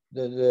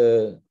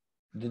 the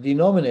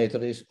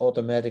denominator is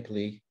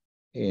automatically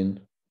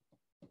in.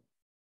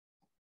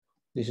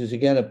 This is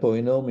again a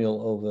polynomial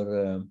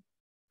over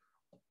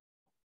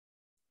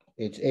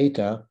H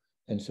eta,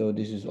 and so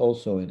this is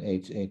also in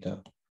H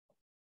eta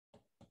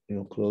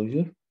real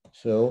closure.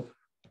 So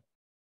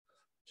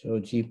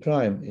G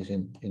prime is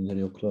in the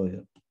real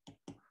closure.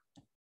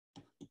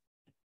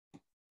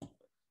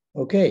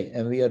 Okay,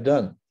 and we are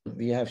done.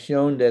 We have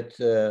shown that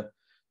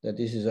that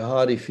this is a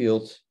Hardy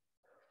field,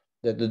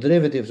 that the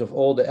derivatives of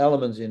all the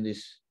elements in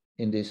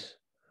this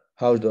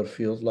Hausdorff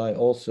field lie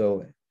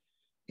also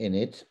in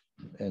it,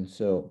 and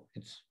so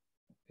it's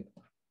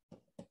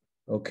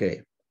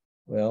okay.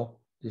 Well,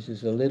 this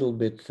is a little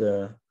bit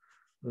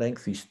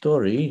lengthy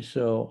story,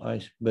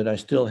 but I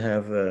still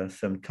have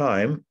some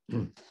time.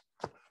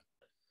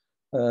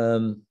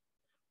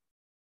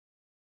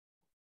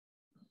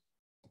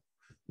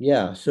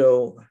 Yeah,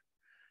 so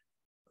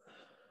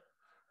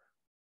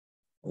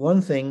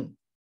one thing,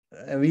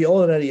 and we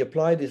already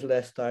applied this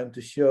last time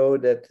to show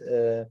that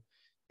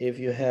if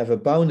you have a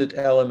bounded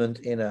element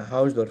in a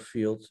Hausdorff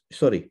field,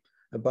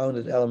 a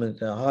bounded element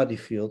in a Hardy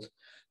field,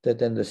 that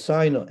then the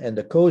sine and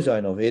the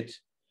cosine of it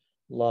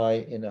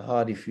lie in a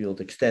Hardy field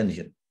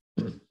extension,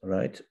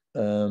 right?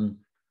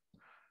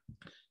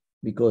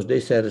 Because they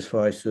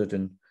satisfy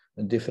certain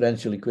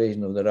differential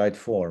equation of the right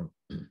form.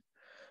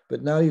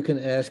 But now you can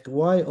ask,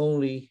 why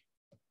only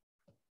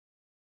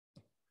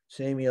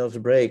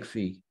semi-algebraic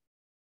phi?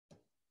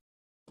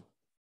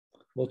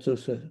 What's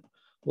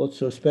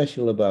so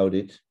special about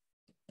it?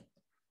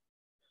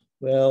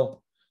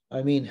 Well,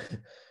 I mean,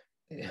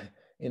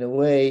 in a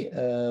way,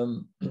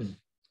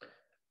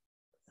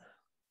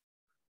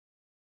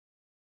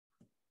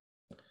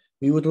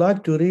 we would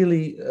like to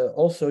really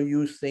also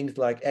use things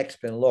like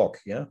exp and log.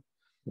 Yeah,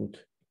 would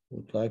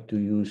like to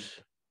use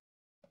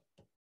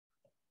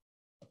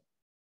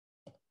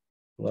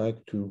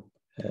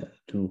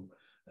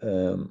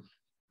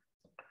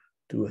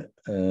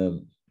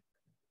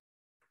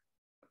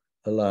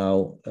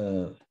allow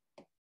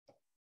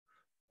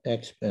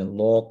exp and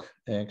log,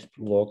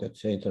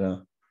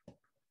 etc.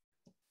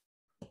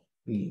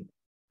 be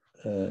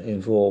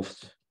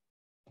involved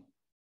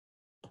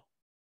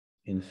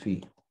in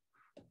phi.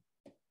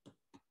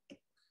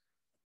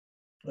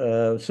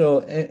 So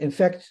in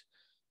fact,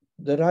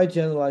 the right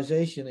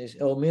generalization is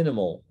L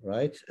minimal,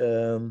 right?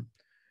 In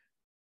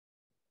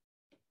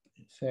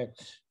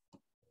fact,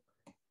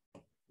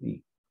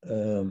 we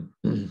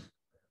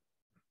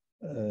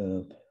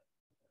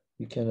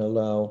can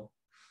allow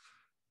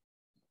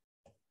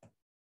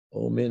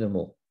O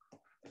minimal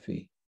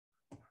phi.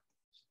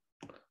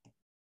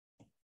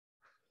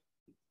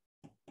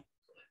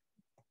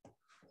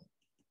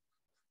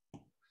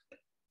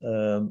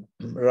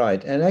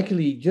 Right, and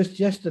actually just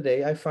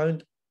yesterday I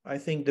found, I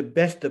think, a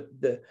better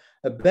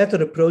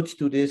approach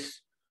to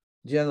this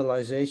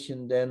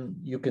generalization than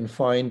you can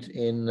find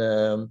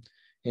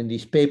in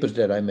these papers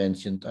that I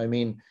mentioned. I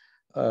mean,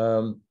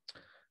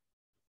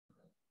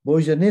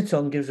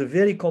 Boyzernitsan gives a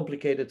very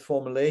complicated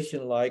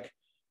formulation, like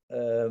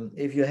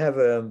if you have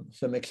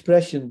some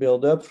expression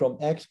built up from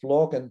exp,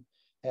 log,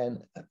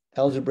 and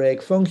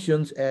algebraic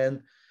functions,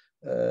 and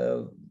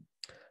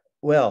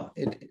well,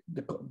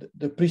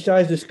 the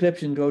precise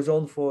description goes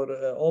on for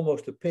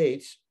almost a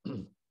page,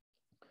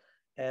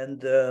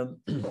 and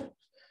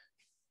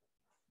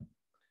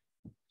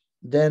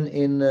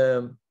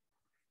then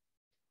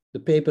the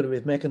paper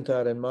with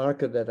McIntyre and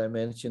Marker that I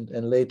mentioned,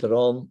 and later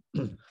on,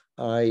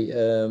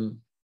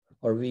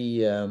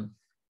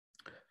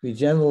 we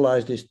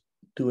generalized this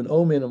to an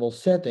O-minimal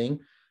setting,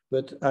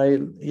 but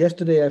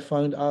yesterday I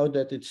found out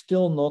that it's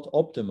still not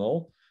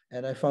optimal,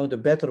 and I found a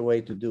better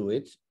way to do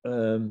it.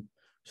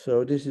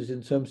 So this is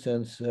in some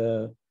sense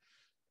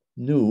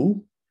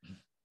new,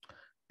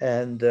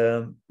 and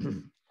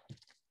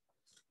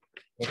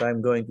what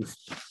I'm going to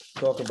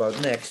talk about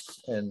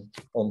next and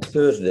on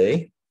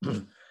Thursday.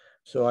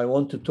 So I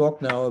want to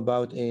talk now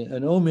about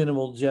an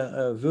O-minimal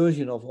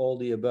version of all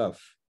the above.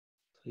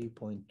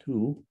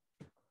 3.2,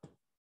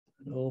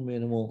 an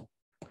O-minimal.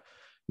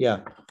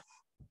 Yeah,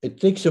 it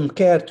takes some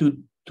care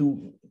to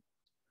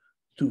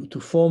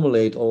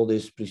formulate all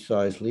this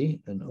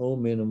precisely. An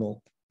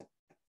O-minimal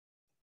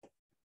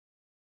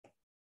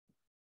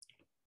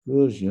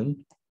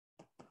version,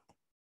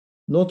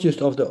 not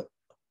just of the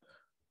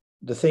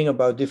thing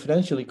about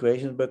differential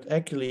equations, but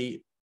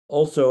actually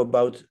also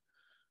about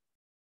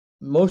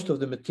most of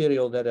the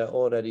material that are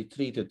already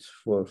treated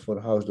for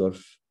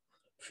Hausdorff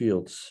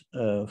fields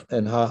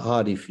and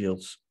Hardy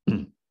fields.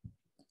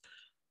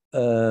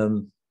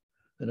 An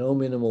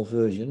O-minimal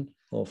version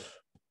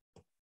of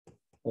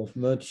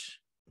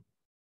much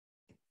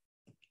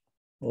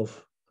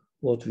of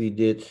what we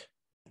did.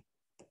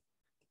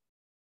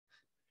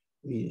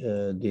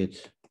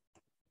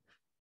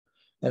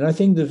 And I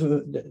think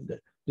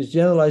this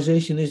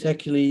generalization is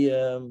actually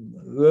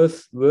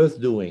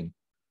worth doing,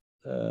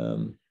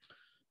 and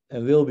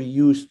will be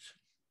used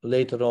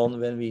later on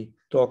when we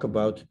talk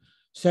about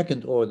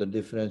second order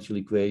differential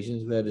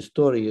equations, where the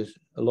story is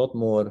a lot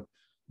more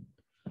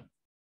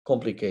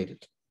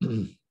complicated.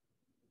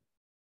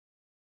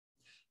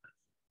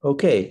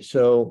 Okay,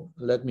 so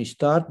let me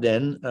start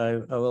then.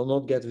 I will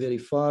not get very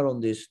far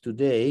on this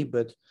today,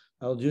 but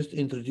I'll just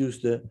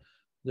introduce the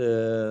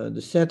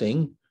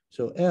setting.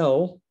 So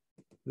L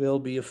will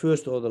be a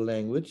first order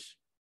language.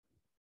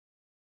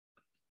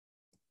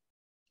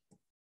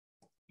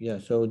 Yeah,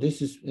 so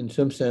this is in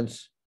some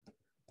sense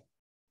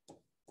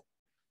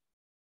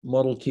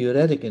model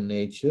theoretic in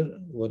nature,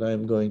 what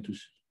I'm going to,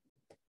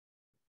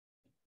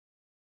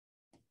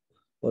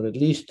 or at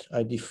least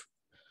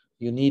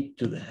you need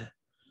to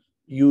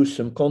use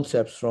some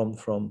concepts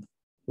from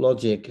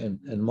logic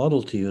and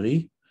model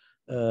theory,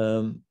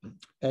 and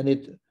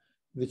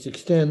which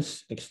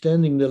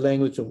extending the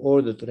language of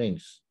ordered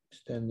rings,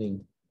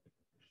 extending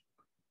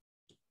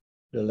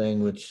the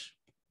language.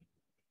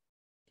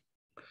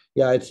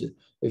 Yeah,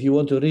 if you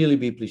want to really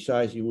be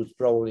precise, you would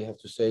probably have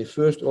to say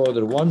first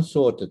order one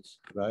sorted,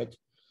 right?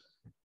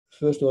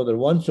 First order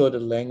one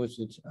sorted language.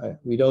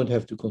 We don't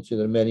have to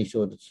consider many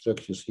sorted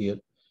structures here.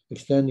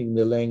 Extending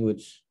the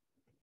language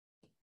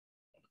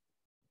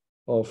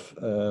of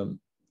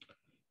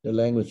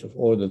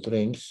ordered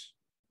rings.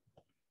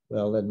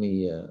 Well, let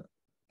me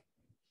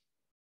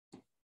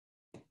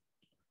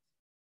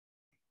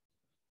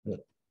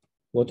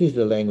what is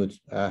the language?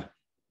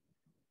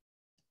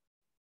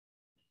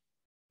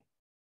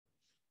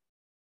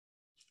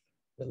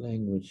 The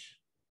language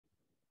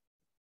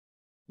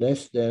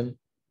less than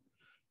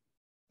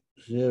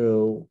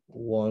 0,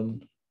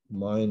 1,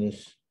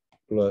 minus,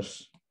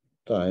 plus,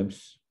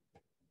 times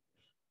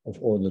of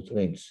ordered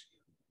rings.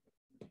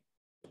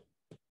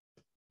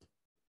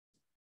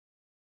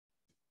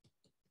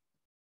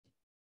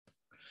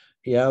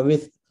 Yeah,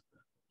 with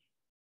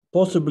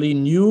possibly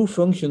new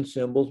function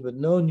symbols, but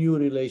no new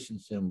relation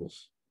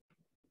symbols.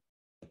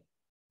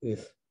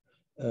 With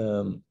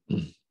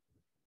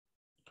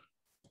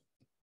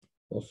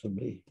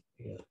possibly,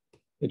 yeah.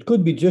 It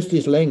could be just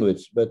this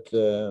language, but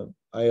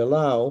I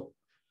allow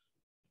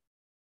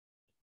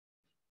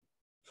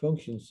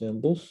function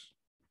symbols,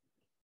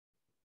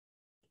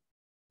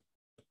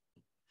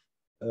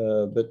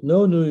 but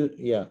no new,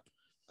 yeah.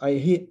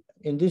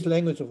 In this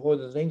language of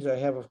ordered rings, I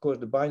have, of course,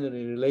 the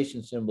binary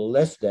relation symbol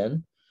less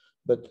than,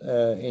 but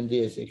in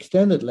this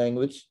extended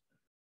language,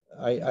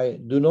 I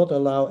do not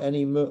allow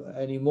any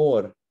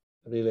more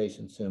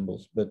relation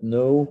symbols, but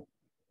no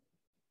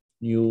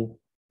new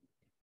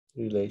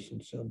relation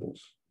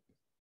symbols.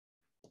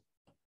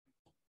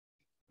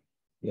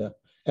 Yeah,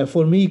 and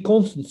for me,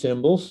 constant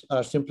symbols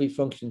are simply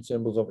function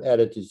symbols of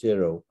added to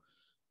 0.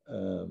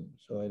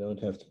 So I don't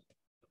have to.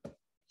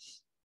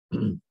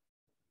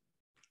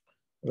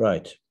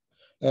 Right.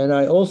 And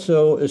I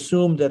also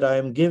assume that I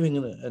am giving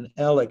an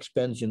L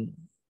expansion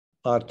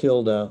R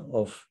tilde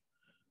of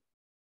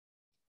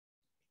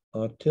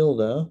R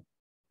tilde,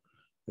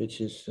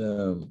 which is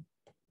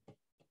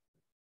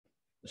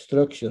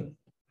structure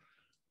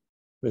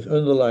with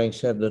underlying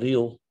set the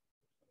real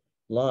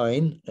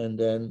line, and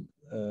then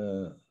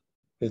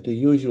with the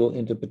usual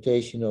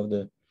interpretation of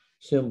the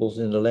symbols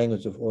in the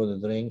language of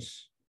ordered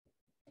rings.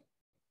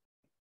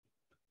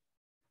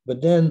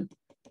 But then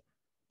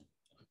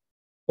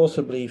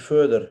possibly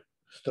further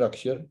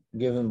structure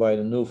given by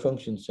the new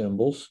function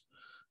symbols.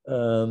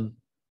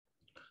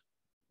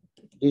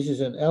 This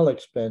is an L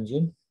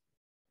expansion,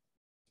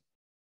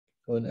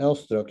 or an L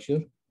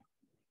structure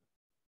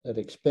that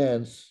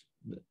expands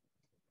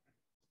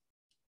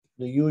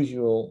the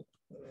usual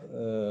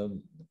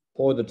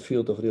ordered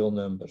field of real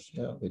numbers,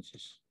 yeah, which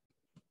is,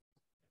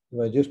 if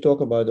I just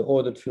talk about the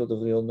ordered field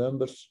of real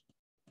numbers,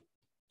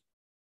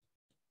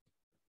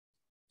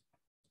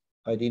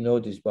 I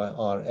denote this by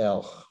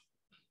RL.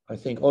 I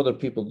think other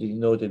people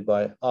denote it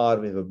by R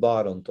with a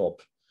bar on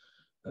top.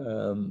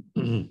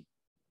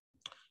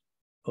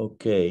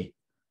 Okay,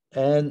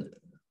 and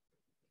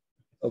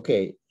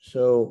okay,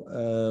 so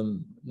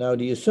now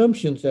the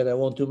assumptions that I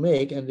want to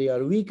make, and they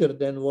are weaker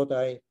than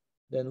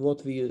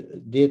what we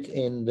did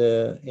in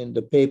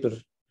the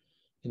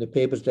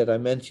papers that I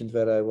mentioned,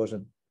 where I was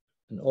an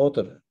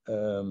author,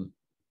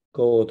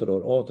 co-author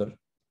or author,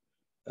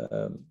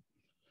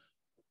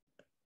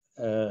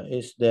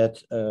 is that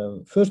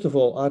first of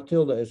all, R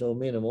tilde is O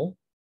minimal.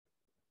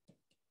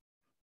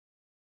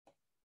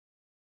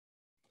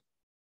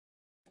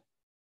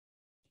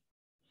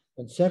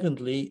 And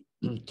secondly,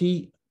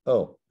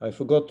 I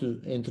forgot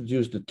to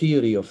introduce the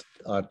theory of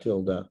R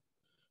tilde.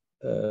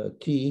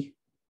 T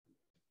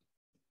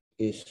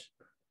is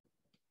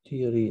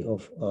theory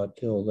of R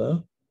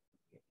tilde.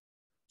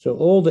 So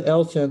all the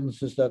L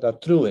sentences that are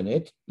true in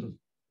it,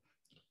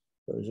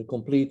 there is a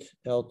complete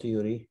L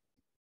theory.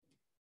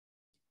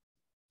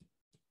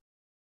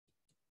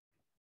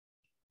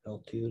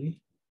 L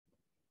theory.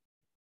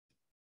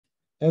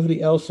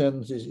 Every L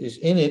sentence is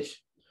in it,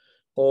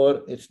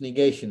 or its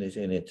negation is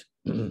in it.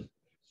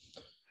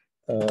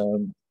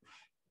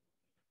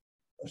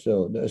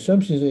 So the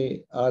assumptions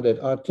are that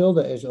R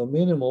tilde is O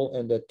minimal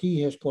and that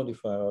T has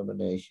quantifier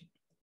elimination.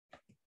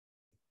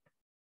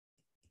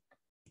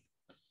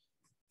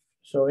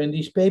 So in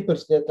these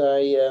papers that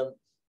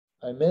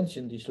I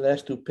mentioned, these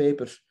last two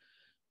papers,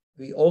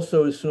 we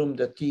also assume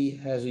that T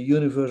has a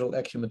universal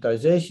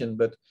axiomatization,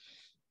 but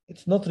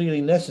it's not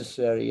really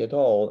necessary at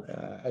all,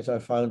 as I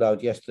found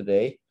out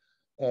yesterday,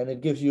 and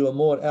it gives you a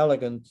more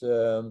elegant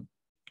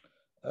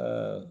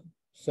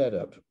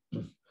setup.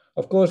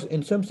 Of course,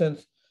 in some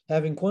sense,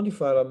 having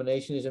quantifier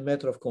elimination is a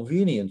matter of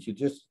convenience. You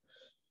just,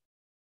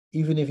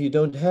 even if you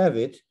don't have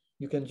it,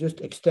 you can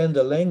just extend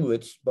the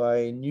language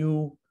by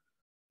new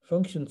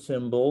function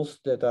symbols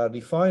that are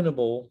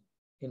definable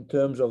in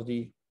terms of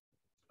the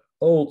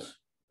old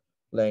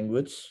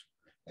language,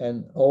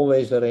 and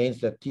always arrange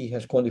that T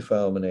has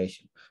quantifier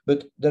elimination.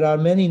 But there are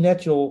many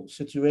natural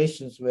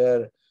situations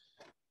where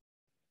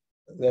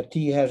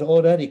T has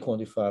already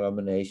quantifier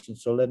elimination.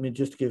 So let me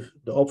just give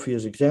the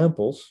obvious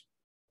examples.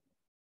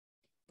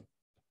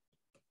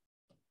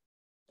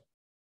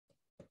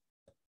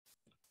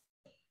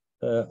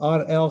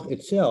 RL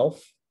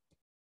itself,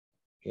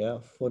 yeah,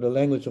 for the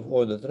language of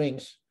ordered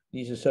rings,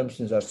 these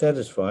assumptions are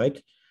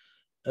satisfied.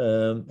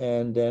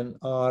 And then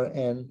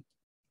Rn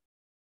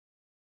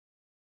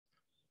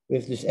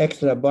with this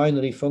extra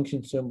binary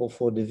function symbol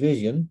for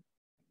division,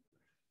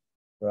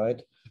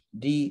 right?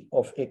 D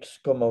of x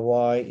comma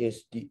y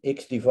is the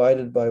x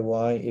divided by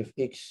y if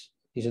x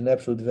is an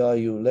absolute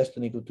value less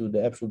than or equal to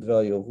the absolute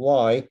value of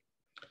y,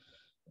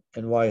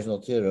 and y is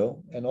not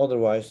 0, and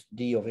otherwise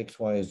d of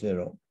xy is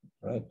 0,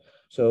 right?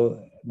 So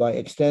by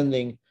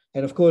extending,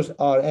 and of course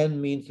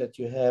Rn means that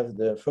you have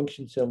the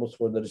function symbols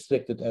for the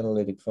restricted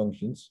analytic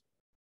functions,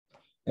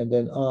 and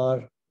then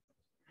R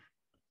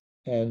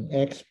and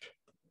exp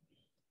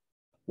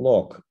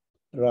log,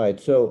 right?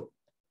 So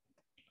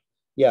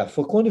yeah,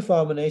 for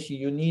quantifier elimination,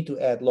 you need to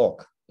add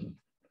log,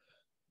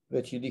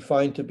 which you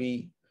define to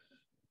be,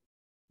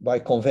 by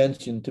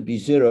convention, to be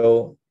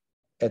 0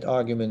 at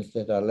arguments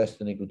that are less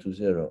than or equal to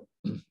 0,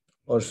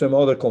 or some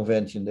other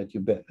convention that you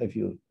bet if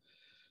you.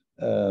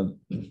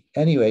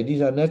 Anyway,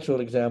 these are natural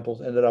examples,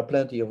 and there are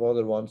plenty of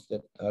other ones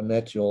that are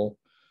natural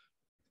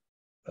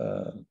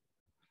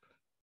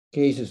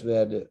cases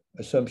where the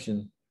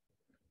assumptions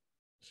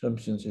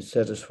is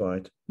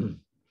satisfied.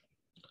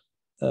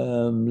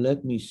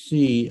 Let me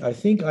see. I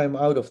think I'm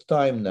out of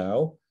time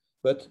now,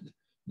 but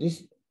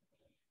this,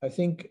 I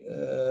think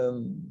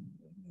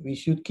we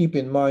should keep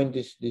in mind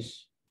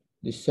this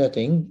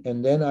setting,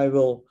 and then I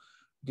will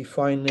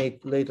define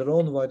later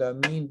on what I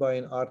mean by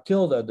an R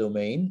tilde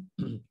domain,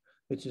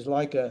 which is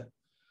like a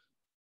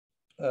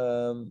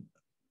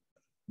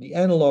the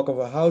analog of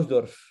a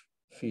Hausdorff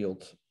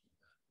field,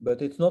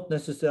 but it's not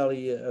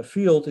necessarily a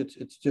field.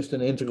 It's just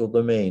an integral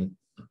domain.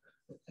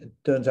 It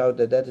turns out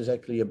that that is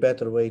actually a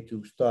better way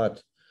to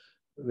start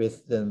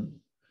with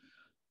them.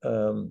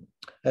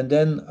 And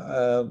then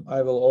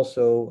I will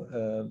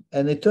also,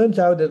 and it turns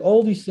out that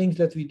all these things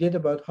that we did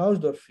about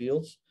Hausdorff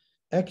fields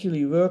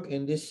actually work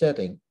in this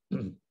setting,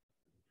 to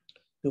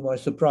my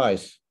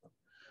surprise.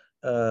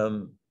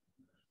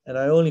 And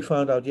I only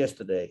found out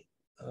yesterday.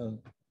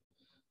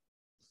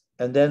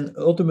 And then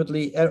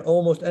ultimately,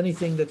 almost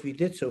anything that we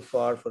did so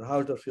far for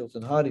Hausdorff fields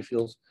and Hardy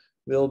fields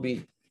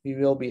we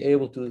will be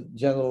able to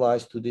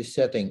generalize to this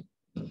setting.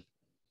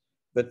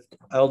 But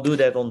I'll do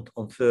that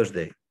on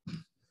Thursday.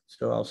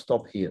 So I'll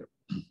stop here.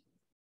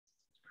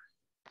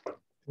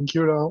 Thank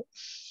you, Rao.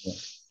 Yeah.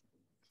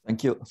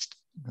 Thank you.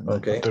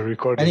 Okay. The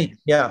recording.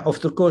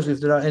 Of course, if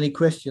there are any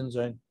questions,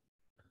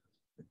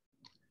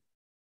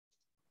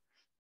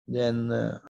 then